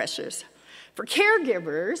time pressures. For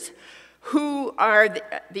caregivers, who are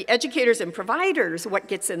the educators and providers, what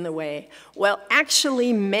gets in the way? Well,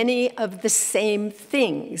 actually, many of the same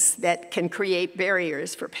things that can create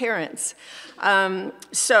barriers for parents.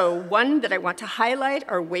 So one that I want to highlight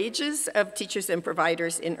are wages of teachers and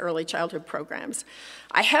providers in early childhood programs.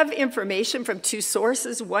 I have information from two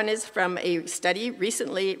sources. One is from a study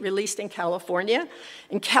recently released in California.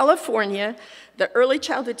 In California, the early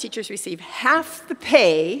childhood teachers receive half the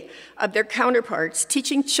pay of their counterparts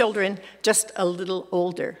teaching children just a little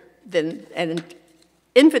older than, and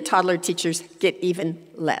infant toddler teachers get even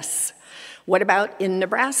less. What about in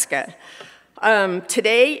Nebraska?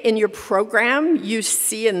 Today in your program, you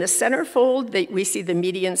see in the centerfold that we see the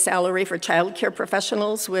median salary for child care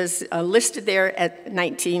professionals was listed there at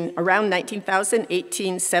around 19,000,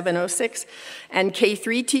 18,706, and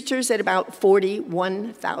K-3 teachers at about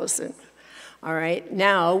 41,000. All right,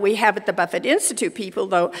 now we have at the Buffett Institute people,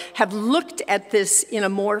 though, have looked at this in a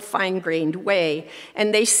more fine-grained way,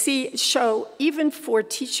 and they show even for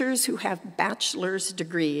teachers who have bachelor's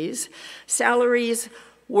degrees, salaries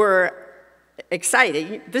were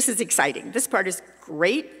exciting. This is exciting. This part is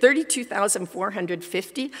great.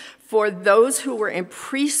 $32,450 for those who were in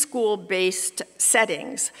preschool-based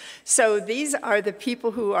settings. So these are the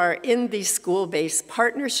people who are in these school-based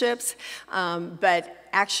partnerships, but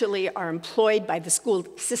actually are employed by the school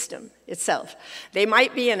system itself. They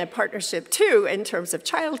might be in a partnership too in terms of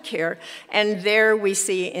childcare, and there we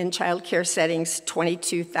see in childcare settings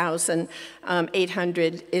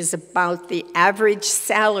 22,800 is about the average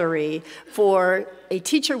salary for a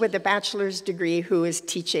teacher with a bachelor's degree who is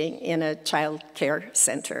teaching in a childcare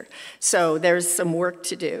center. So there's some work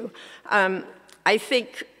to do. I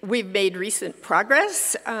think we've made recent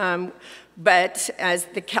progress. But as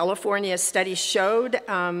the California study showed,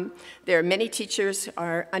 there are many teachers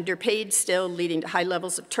are underpaid still, leading to high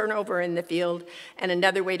levels of turnover in the field. And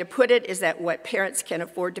another way to put it is that what parents can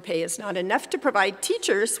afford to pay is not enough to provide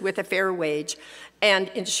teachers with a fair wage and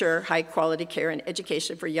ensure high quality care and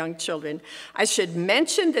education for young children. I should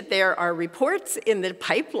mention that there are reports in the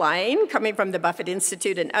pipeline coming from the Buffett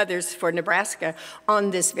Institute and others for Nebraska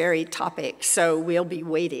on this very topic. So we'll be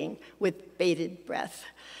waiting with bated breath.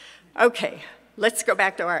 Okay, let's go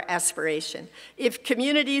back to our aspiration. If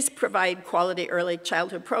communities provide quality early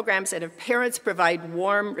childhood programs and if parents provide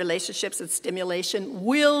warm relationships and stimulation,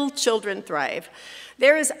 will children thrive?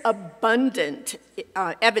 There is abundant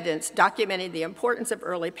evidence documenting the importance of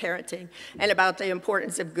early parenting and about the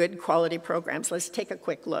importance of good quality programs. Let's take a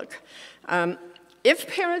quick look.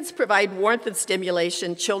 If parents provide warmth and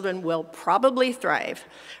stimulation, children will probably thrive,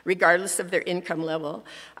 regardless of their income level.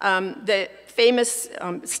 The famous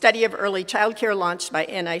study of early childcare launched by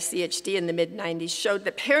NICHD in the mid-90s showed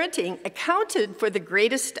that parenting accounted for the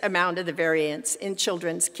greatest amount of the variance in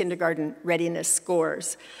children's kindergarten readiness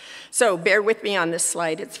scores. So bear with me on this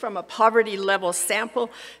slide. It's from a poverty level sample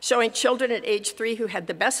showing children at age 3 who had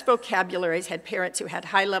the best vocabularies had parents who had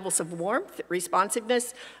high levels of warmth,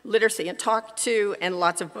 responsiveness, literacy and talk to, and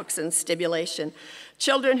lots of books and stimulation.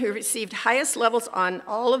 Children who received highest levels on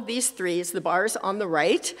all of these threes, the bars on the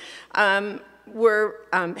right, had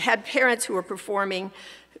parents who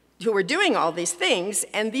were doing all these things,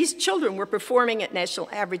 and these children were performing at national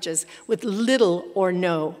averages with little or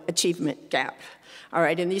no achievement gap. All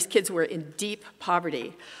right, and these kids were in deep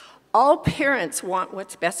poverty. All parents want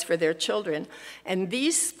what's best for their children, and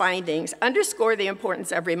these findings underscore the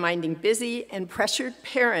importance of reminding busy and pressured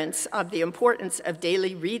parents of the importance of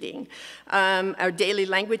daily reading, or daily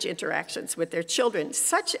language interactions with their children,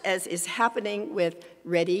 such as is happening with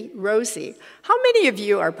Ready Rosie. How many of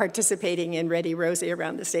you are participating in Ready Rosie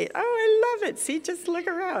around the state? Oh, I love it. See, just look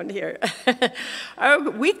around here.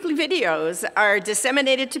 Weekly videos are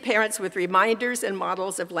disseminated to parents with reminders and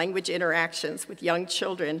models of language interactions with young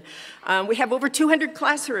children. We have over 200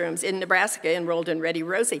 classrooms in Nebraska enrolled in Ready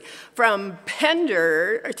Rosie, from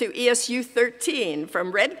Pender to ESU 13,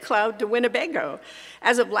 from Red Cloud to Winnebago.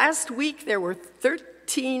 As of last week, there were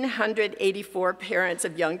 1,384 parents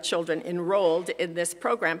of young children enrolled in this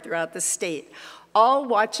program throughout the state, all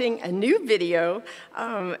watching a new video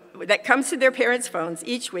that comes to their parents' phones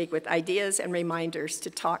each week with ideas and reminders to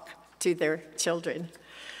talk to their children.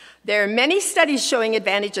 There are many studies showing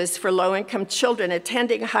advantages for low-income children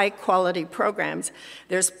attending high-quality programs.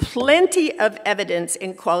 There's plenty of evidence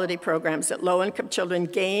in quality programs that low-income children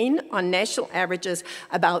gain on national averages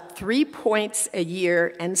about 3 points a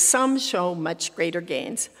year, and some show much greater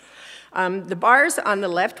gains. The bars on the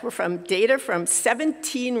left were from data from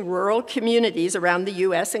 17 rural communities around the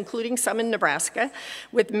U.S., including some in Nebraska,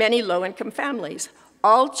 with many low-income families.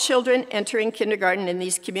 All children entering kindergarten in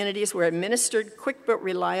these communities were administered quick but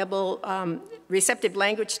reliable receptive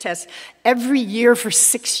language tests every year for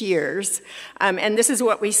 6 years. And this is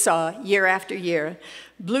what we saw year after year.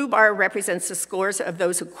 Blue bar represents the scores of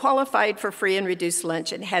those who qualified for free and reduced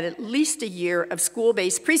lunch and had at least a year of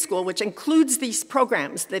school-based preschool, which includes these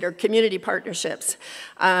programs that are community partnerships,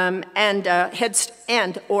 or Head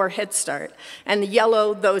Start. And the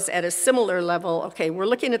yellow, those at a similar level. Okay, we're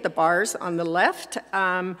looking at the bars on the left.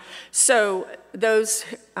 So those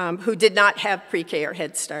who did not have pre-K or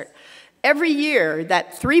Head Start. Every year,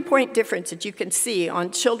 that 3-point difference that you can see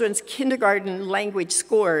on children's kindergarten language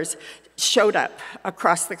scores showed up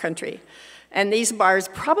across the country. And these bars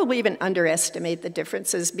probably even underestimate the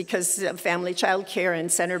differences because family child care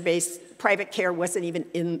and center-based private care wasn't even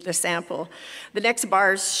in the sample. The next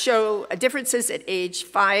bars show differences at age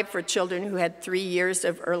 5 for children who had 3 years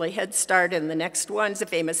of early Head Start, and the next one's the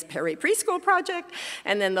famous Perry Preschool Project,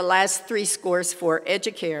 and then the last 3 scores for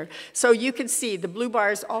Educare. So you can see the blue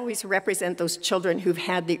bars always represent those children who've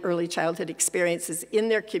had the early childhood experiences in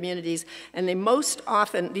their communities, and they most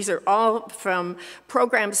often, these are all from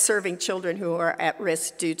programs serving children who are at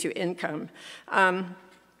risk due to income.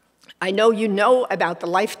 I know you know about the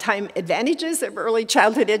lifetime advantages of early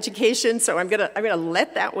childhood education, so I'm gonna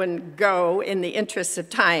let that one go in the interest of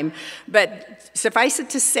time. But suffice it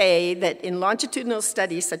to say that in longitudinal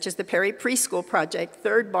studies such as the Perry Preschool Project,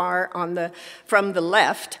 third bar from the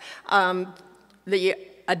left, the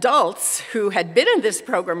adults who had been in this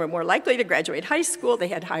program were more likely to graduate high school, they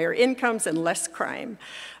had higher incomes and less crime.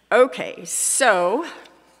 Okay, so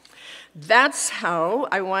that's how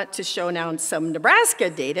I want to show now some Nebraska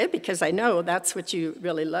data, because I know that's what you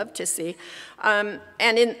really love to see.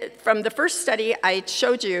 From the first study I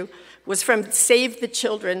showed you was from Save the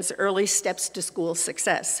Children's Early Steps to School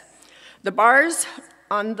Success. The bars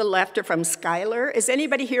on the left are from Schuyler. Is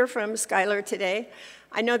anybody here from Schuyler today?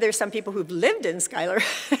 I know there's some people who've lived in Schuyler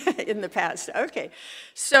in the past. Okay,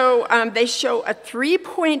 so they show a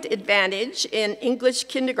 3-point advantage in English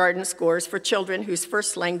kindergarten scores for children whose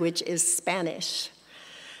first language is Spanish.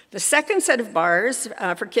 The second set of bars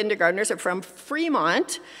for kindergartners are from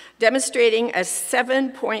Fremont, demonstrating a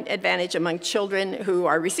 7-point advantage among children who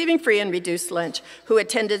are receiving free and reduced lunch, who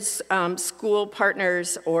attended school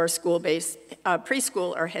partners or school-based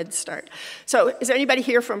preschool or Head Start. So is there anybody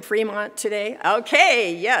here from Fremont today?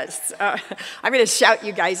 Okay, yes. I'm going to shout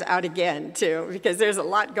you guys out again, too, because there's a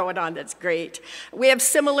lot going on that's great. We have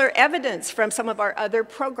similar evidence from some of our other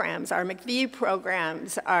programs, our McVie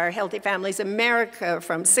programs, our Healthy Families America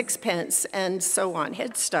from Sixpence, and so on,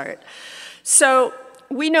 Head Start. So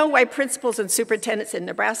we know why principals and superintendents in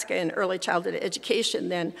Nebraska in early childhood education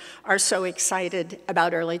then are so excited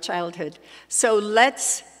about early childhood. So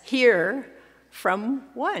let's hear from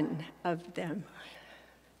one of them.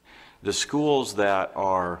 The schools that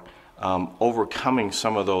are overcoming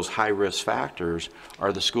some of those high-risk factors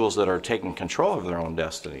are the schools that are taking control of their own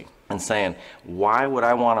destiny and saying, why would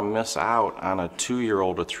I want to miss out on a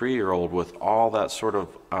 2-year-old, a 3-year-old with all that sort of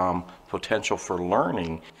potential for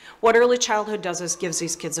learning? What early childhood does is gives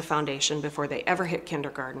these kids a foundation before they ever hit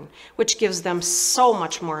kindergarten, which gives them so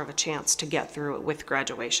much more of a chance to get through it with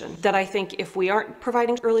graduation. That I think if we aren't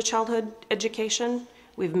providing early childhood education,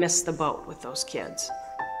 we've missed the boat with those kids.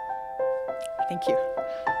 Thank you.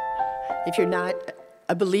 If you're not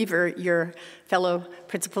a believer, your fellow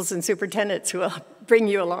principals and superintendents will bring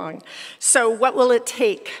you along. So what will it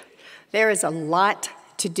take? There is a lot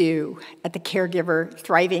to do at the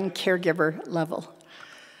thriving caregiver level.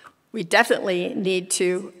 We definitely need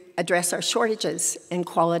to address our shortages in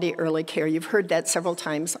quality early care. You've heard that several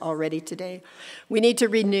times already today. We need to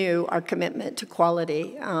renew our commitment to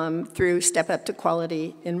quality through Step Up to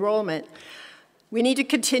Quality enrollment. We need to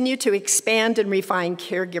continue to expand and refine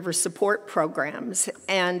caregiver support programs.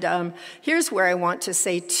 And here's where I want to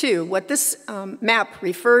say, too, what this map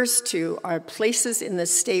refers to are places in the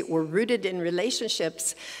state where rooted in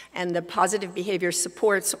relationships and the positive behavior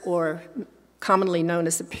supports, or commonly known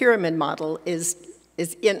as the pyramid model, is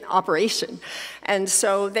in operation. And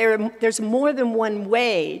so there's more than one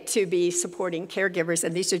way to be supporting caregivers,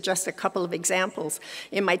 and these are just a couple of examples.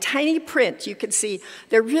 In my tiny print, you can see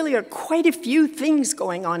there really are quite a few things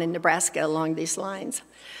going on in Nebraska along these lines.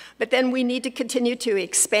 But then we need to continue to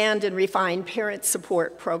expand and refine parent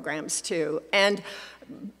support programs, too. And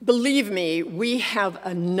believe me, we have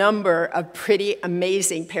a number of pretty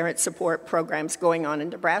amazing parent support programs going on in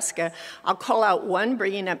Nebraska. I'll call out one,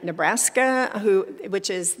 Bringing Up Nebraska, which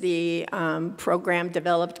is the program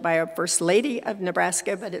developed by our First Lady of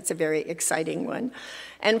Nebraska, but it's a very exciting one.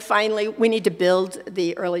 And finally, we need to build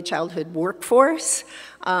the early childhood workforce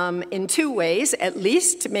in 2 ways, at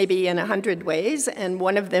least, maybe in 100 ways. And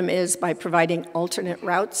one of them is by providing alternate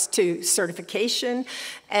routes to certification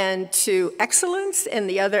and to excellence.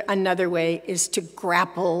 And another way is to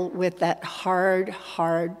grapple with that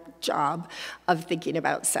hard job of thinking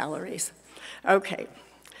about salaries. Okay.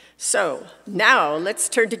 So now let's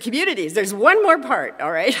turn to communities. There's one more part,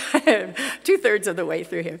 all right? 2/3 of the way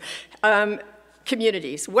through here.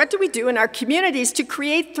 Communities. What do we do in our communities to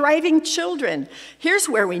create thriving children? Here's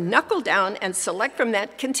where we knuckle down and select from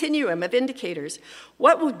that continuum of indicators.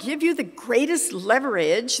 What will give you the greatest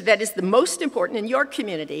leverage that is the most important in your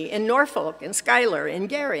community, in Norfolk, in Schuyler, in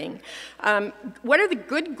Gering? What are the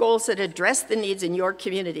good goals that address the needs in your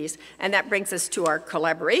communities? And that brings us to our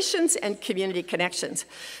collaborations and community connections.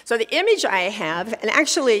 So the image I have, and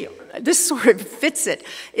actually this sort of fits it,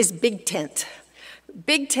 is Big Tent.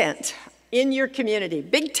 Big Tent. In your community,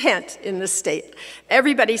 big tent in the state.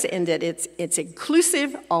 Everybody's in it. It's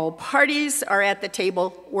inclusive. All parties are at the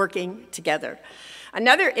table working together.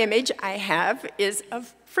 Another image I have is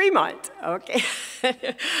of Fremont, okay?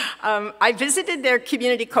 I visited their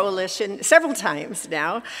community coalition several times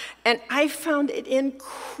now, and I found it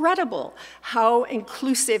incredible how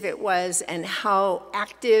inclusive it was and how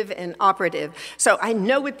active and operative. So I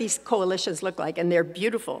know what these coalitions look like, and they're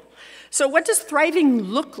beautiful. So what does thriving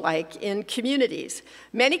look like in communities?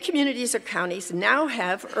 Many communities or counties now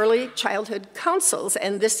have early childhood councils,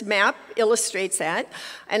 and this map illustrates that.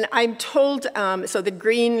 And I'm told, so the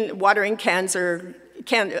green watering cans are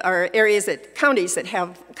areas counties that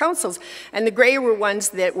have councils, and the gray were ones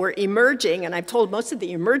that were emerging, and I'm told most of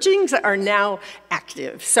the emergings are now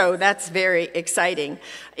active, so that's very exciting.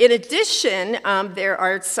 In addition, there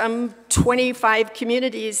are some 25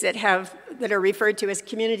 communities that are referred to as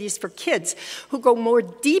communities for kids, who go more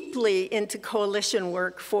deeply into coalition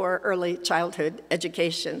work for early childhood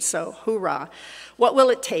education, so hoorah. What will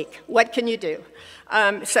it take? What can you do?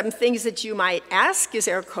 Some things that you might ask: is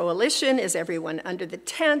there a coalition? Is everyone under the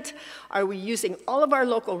tent? Are we using all of our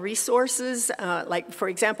local resources, like, for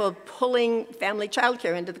example, pulling family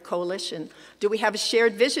childcare into the coalition? Do we have a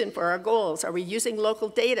shared vision for our goals? Are we using local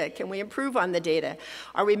data? Can we improve on the data?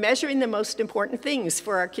 Are we measuring the most important things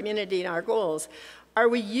for our community and our goals? Are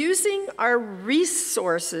we using our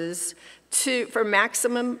resources for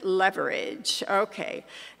maximum leverage? Okay,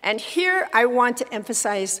 and here I want to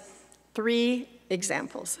emphasize 3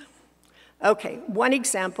 examples. Okay, one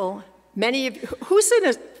example, many of you, who's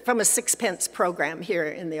from a sixpence program here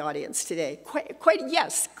in the audience today?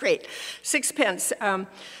 Yes, great, sixpence.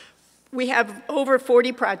 We have over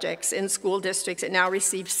 40 projects in school districts that now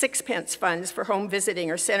receive sixpence funds for home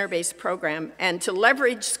visiting or center-based program, and to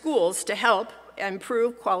leverage schools to help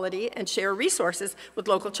improve quality and share resources with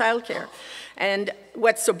local childcare. And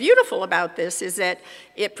what's so beautiful about this is that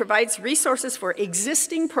it provides resources for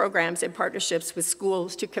existing programs and partnerships with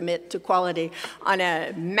schools to commit to quality on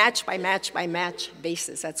a match by match by match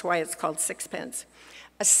basis. That's why it's called sixpence.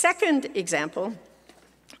 A second example,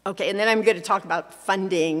 okay, and then I'm going to talk about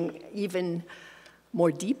funding even more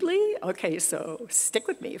deeply? Okay, so stick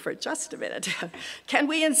with me for just a minute. Can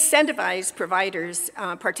we incentivize providers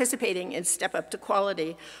participating in Step Up to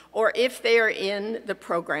Quality, or if they are in the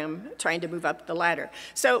program trying to move up the ladder?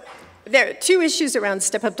 So there are 2 issues around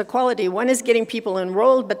Step Up to Quality. One is getting people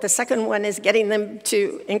enrolled, but the second one is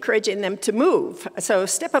encouraging them to move. So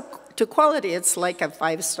Step Up to quality. It's like a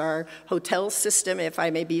 5-star hotel system, if I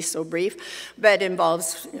may be so brief, but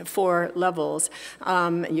involves 4 levels.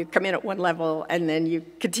 You come in at one level and then you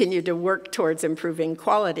continue to work towards improving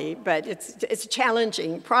quality, but it's a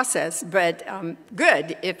challenging process, but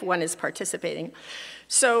good if one is participating.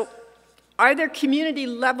 So are there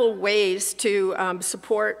community-level ways to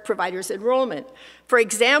support providers' enrollment? For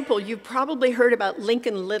example, you've probably heard about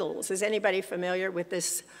Lincoln Littles. Is anybody familiar with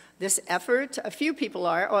this effort? A few people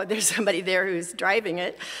are. Oh, there's somebody there who's driving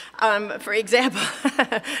it. For example,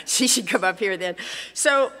 she should come up here then.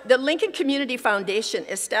 So the Lincoln Community Foundation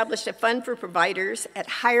established a fund for providers at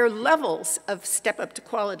higher levels of Step Up to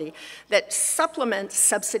Quality that supplements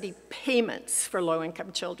subsidy payments for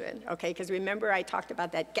low-income children, okay? Because remember I talked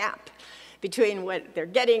about that gap between what they're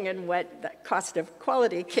getting and what the cost of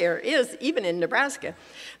quality care is, even in Nebraska.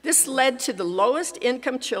 This led to the lowest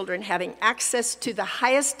income children having access to the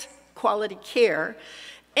highest quality care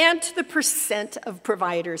and to the percent of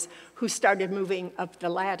providers who started moving up the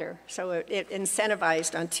ladder. So it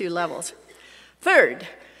incentivized on 2 levels. Third,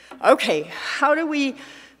 okay, how do we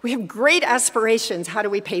have great aspirations. How do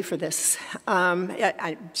we pay for this?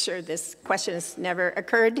 I'm sure this question has never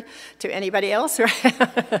occurred to anybody else,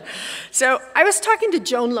 right? So I was talking to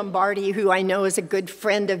Joan Lombardi, who I know is a good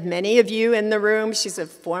friend of many of you in the room. She's a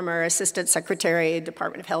former assistant secretary,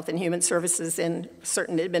 Department of Health and Human Services in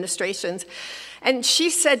certain administrations. And she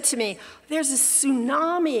said to me, there's a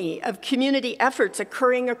tsunami of community efforts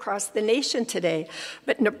occurring across the nation today,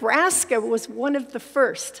 but Nebraska was one of the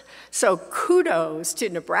first. So kudos to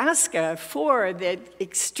Nebraska for the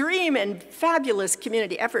extreme and fabulous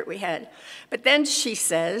community effort we had. But then she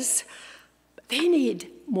says, they need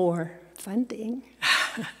more funding.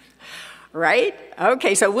 Right?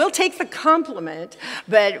 Okay, so we'll take the compliment,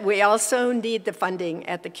 but we also need the funding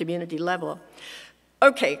at the community level.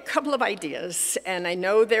 Okay, a couple of ideas, and I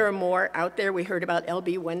know there are more out there. We heard about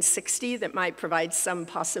LB 160 that might provide some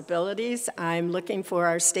possibilities. I'm looking for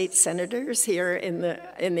our state senators here in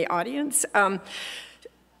the audience.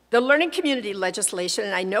 The learning community legislation,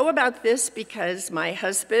 and I know about this because my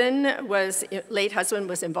late husband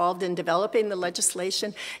was involved in developing the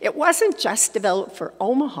legislation. It wasn't just developed for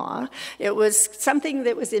Omaha. It was something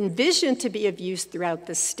that was envisioned to be of use throughout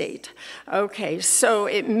the state. Okay, so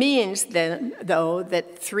it means then, though,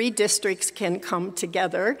 that 3 districts can come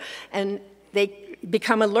together and they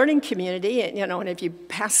become a learning community, and, and if you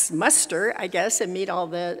pass muster, I guess, and meet all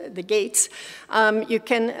the gates, you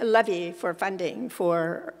can levy for funding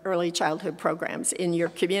for early childhood programs in your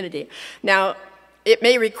community. Now, it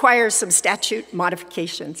may require some statute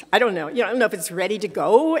modifications. I don't know. I don't know if it's ready to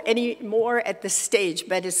go anymore at this stage,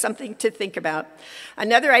 but it's something to think about.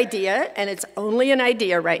 Another idea, and it's only an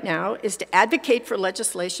idea right now, is to advocate for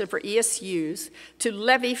legislation for ESUs to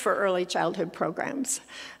levy for early childhood programs.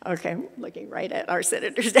 Okay, I'm looking right at our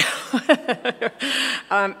senators now.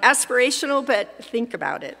 Aspirational, but think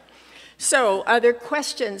about it. So, other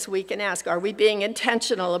questions we can ask. Are we being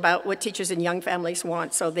intentional about what teachers and young families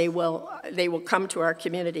want so they will come to our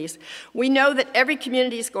communities? We know that every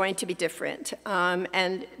community is going to be different,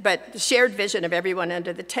 but the shared vision of everyone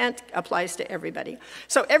under the tent applies to everybody.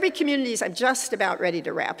 So every community is, I'm just about ready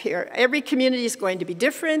to wrap here. Every community is going to be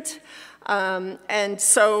different, and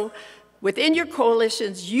so within your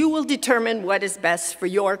coalitions, you will determine what is best for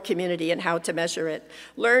your community and how to measure it.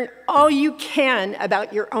 Learn all you can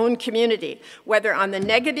about your own community, whether on the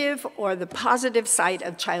negative or the positive side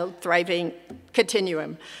of child thriving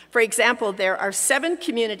continuum. For example, there are 7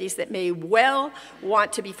 communities that may well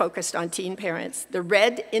want to be focused on teen parents. The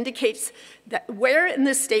red indicates that where in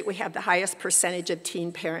this state we have the highest percentage of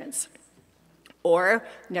teen parents. Or,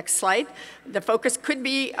 next slide, the focus could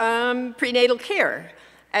be prenatal care.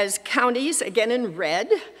 As counties, again in red,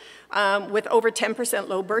 with over 10%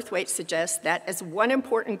 low birth weight suggest that as one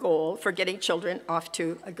important goal for getting children off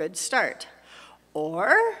to a good start.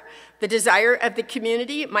 Or the desire of the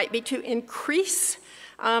community might be to increase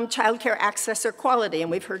childcare access or quality, and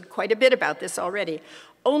we've heard quite a bit about this already.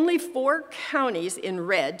 Only 4 counties in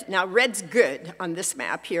red, now red's good on this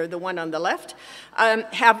map here, the one on the left,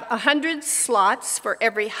 have 100 slots for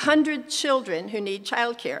every 100 children who need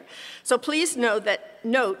childcare. So please note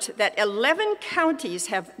that 11 counties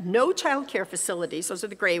have no childcare facilities, those are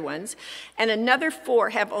the gray ones, and another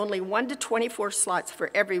 4 have only 1 to 24 slots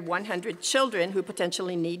for every 100 children who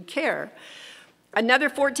potentially need care. Another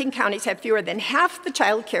 14 counties have fewer than half the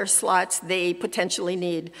child care slots they potentially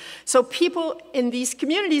need. So people in these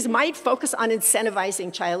communities might focus on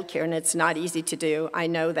incentivizing child care, and it's not easy to do, I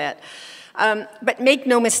know that. But make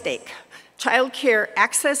no mistake, Child care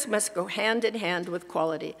access must go hand in hand with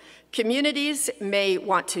quality. Communities may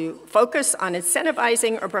want to focus on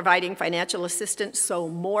incentivizing or providing financial assistance so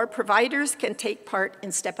more providers can take part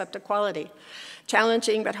and step up to quality.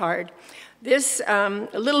 Challenging but hard. This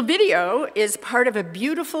little video is part of a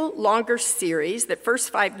beautiful, longer series that First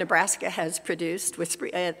 5 Nebraska has produced with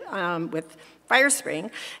Firespring,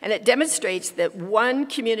 and it demonstrates that one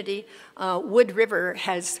community, Wood River,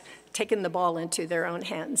 has taken the ball into their own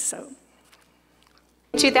hands. So.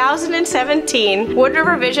 2017, Wood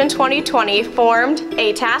River Vision 2020 formed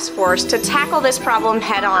a task force to tackle this problem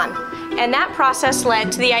head on. And that process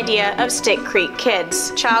led to the idea of Stick Creek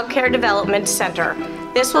Kids Child Care Development Center.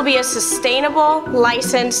 This will be a sustainable,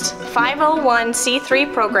 licensed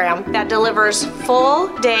 501c3 program that delivers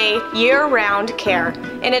full-day, year-round care.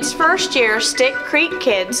 In its first year, Stick Creek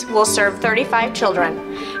Kids will serve 35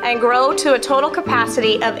 children and grow to a total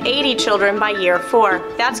capacity of 80 children by year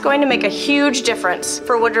 4. That's going to make a huge difference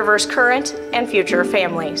for Wood River's current and future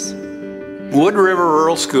families. Wood River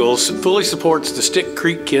Rural Schools fully supports the Stick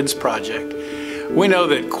Creek Kids project. We know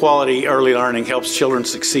that quality early learning helps children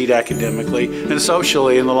succeed academically and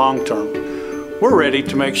socially in the long term. We're ready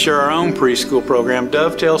to make sure our own preschool program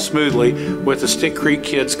dovetails smoothly with the Stick Creek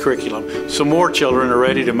Kids curriculum so more children are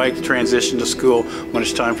ready to make the transition to school when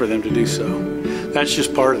it's time for them to do so. That's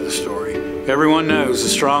just part of the story. Everyone knows a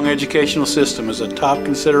strong educational system is a top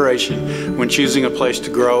consideration when choosing a place to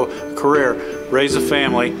grow a career, raise a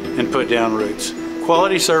family, and put down roots.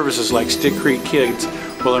 Quality services like Stick Creek Kids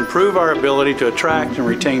will improve our ability to attract and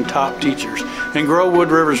retain top teachers and grow Wood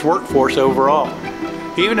River's workforce overall.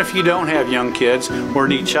 Even if you don't have young kids or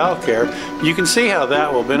need child care, you can see how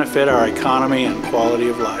that will benefit our economy and quality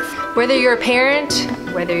of life. Whether you're a parent,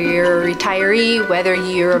 whether you're a retiree, whether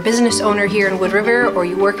you're a business owner here in Wood River, or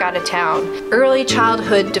you work out of town, early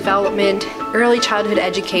childhood development, early childhood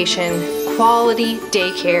education, quality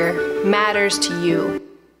daycare matters to you.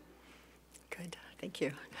 Good, thank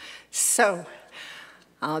you. So,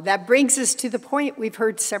 that brings us to the point we've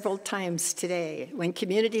heard several times today. When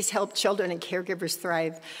communities help children and caregivers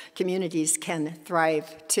thrive, communities can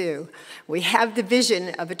thrive too. We have the vision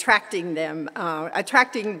of attracting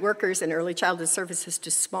workers and early childhood services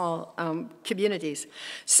to small communities.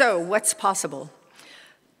 So what's possible?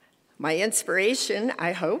 My inspiration,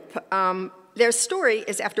 I hope, their story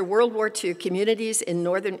is after World War II, communities in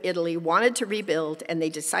northern Italy wanted to rebuild, and they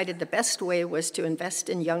decided the best way was to invest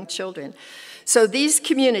in young children. So these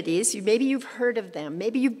communities, maybe you've heard of them,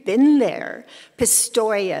 maybe you've been there.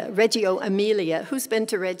 Pistoia, Reggio Emilia. Who's been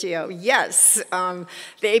to Reggio? Yes,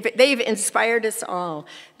 they've inspired us all.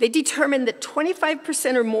 They determined that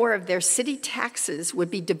 25% or more of their city taxes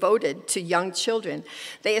would be devoted to young children.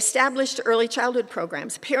 They established early childhood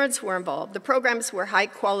programs. Parents were involved. The programs were high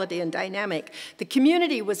quality and dynamic. The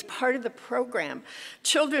community was part of the program.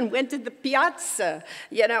 Children went to the piazza,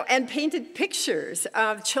 and painted pictures.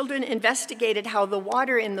 Children investigated how the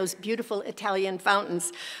water in those beautiful Italian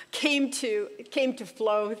fountains came to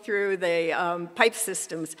flow through the pipe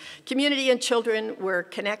systems. Community and children were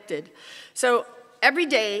connected. So every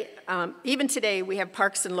day, even today, we have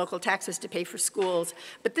parks and local taxes to pay for schools,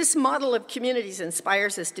 but this model of communities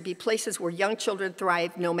inspires us to be places where young children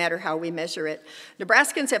thrive no matter how we measure it.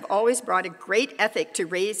 Nebraskans have always brought a great ethic to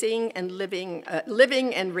raising and living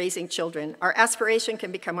and raising children. Our aspiration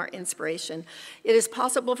can become our inspiration. It is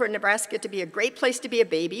possible for Nebraska to be a great place to be a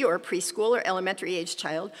baby or a preschool or elementary age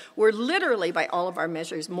child, where literally by all of our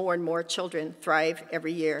measures, more and more children thrive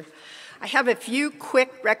every year. I have a few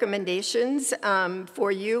quick recommendations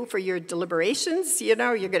for you for your deliberations. You're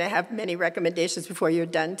going to have many recommendations before you're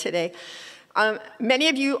done today. Many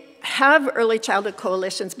of you have early childhood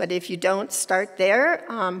coalitions, but if you don't, start there.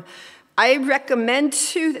 I recommend,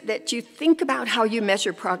 too, that you think about how you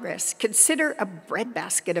measure progress. Consider a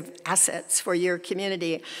breadbasket of assets for your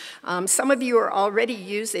community. Some of you are already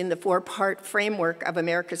using the 4-part framework of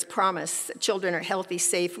America's Promise. Children are healthy,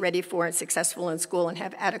 safe, ready for, and successful in school, and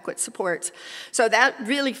have adequate supports. So that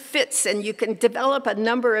really fits, and you can develop a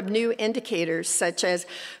number of new indicators, such as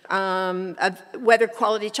whether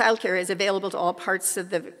quality childcare is available to all parts of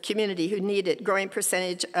the community who need it, growing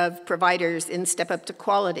percentage of providers in Step Up to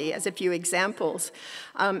Quality, as a few examples.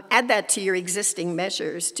 Add that to your existing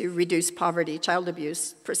measures to reduce poverty, child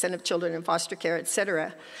abuse, percent of children in foster care, et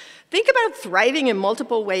cetera. Think about thriving in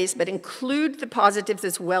multiple ways, but include the positives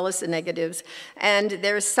as well as the negatives. And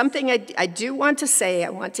there's something I do want to say. I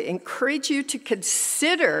want to encourage you to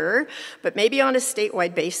consider, but maybe on a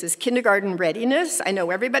statewide basis, kindergarten readiness. I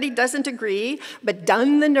know everybody doesn't agree, but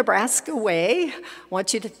done the Nebraska way, I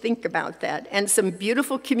want you to think about that. And some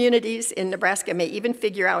beautiful communities in Nebraska may even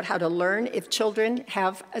figure out how to learn if children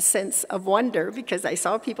have a sense of wonder, because I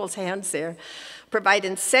saw people's hands there. Provide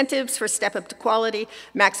incentives for step up to quality,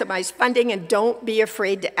 maximize funding, and don't be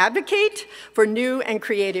afraid to advocate for new and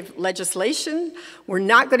creative legislation. We're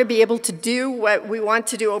not going to be able to do what we want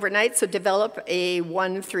to do overnight, so develop a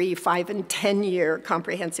 1, 3, 5, and 10-year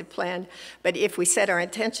comprehensive plan. But if we set our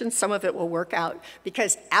intentions, some of it will work out.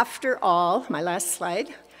 Because after all, my last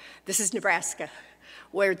slide, this is Nebraska,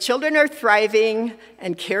 where children are thriving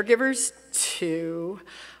and caregivers too.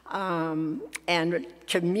 And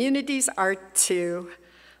communities are too.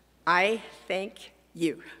 I thank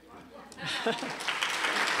you.